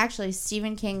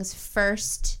Stephen King's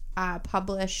first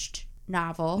published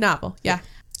novel. Yeah.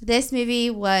 This movie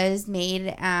was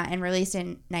made and released in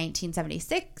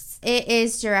 1976. It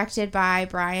is directed by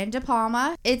Brian De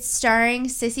Palma. It's starring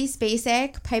Sissy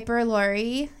Spacek, Piper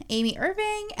Laurie, Amy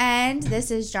Irving, and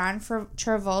this is John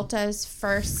Travolta's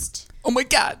first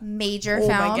major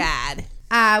film. Oh my God.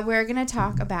 We're going to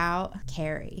talk about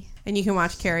Carrie. And you can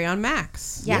watch Carrie on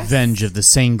Max. Yes. Revenge of the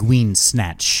Sanguine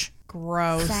Snatch.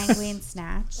 Gross. Sanguine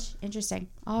Snatch. Interesting.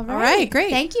 All right. All right, great.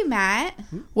 Thank you, Matt.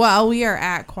 Well, we are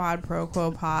at Quad Pro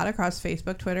Quo Pod across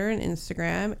Facebook, Twitter, and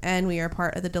Instagram, and we are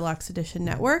part of the Deluxe Edition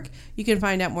Network. You can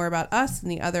find out more about us and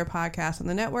the other podcasts on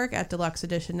the network at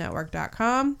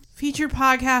deluxeeditionnetwork.com. Featured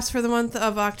podcasts for the month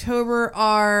of October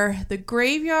are The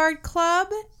Graveyard Club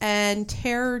and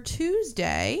Terror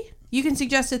Tuesday. You can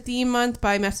suggest a theme month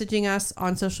by messaging us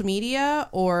on social media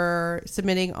or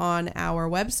submitting on our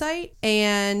website.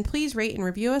 And please rate and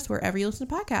review us wherever you listen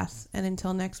to podcasts. And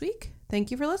until next week,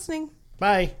 thank you for listening.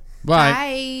 Bye.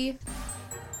 Bye. Bye.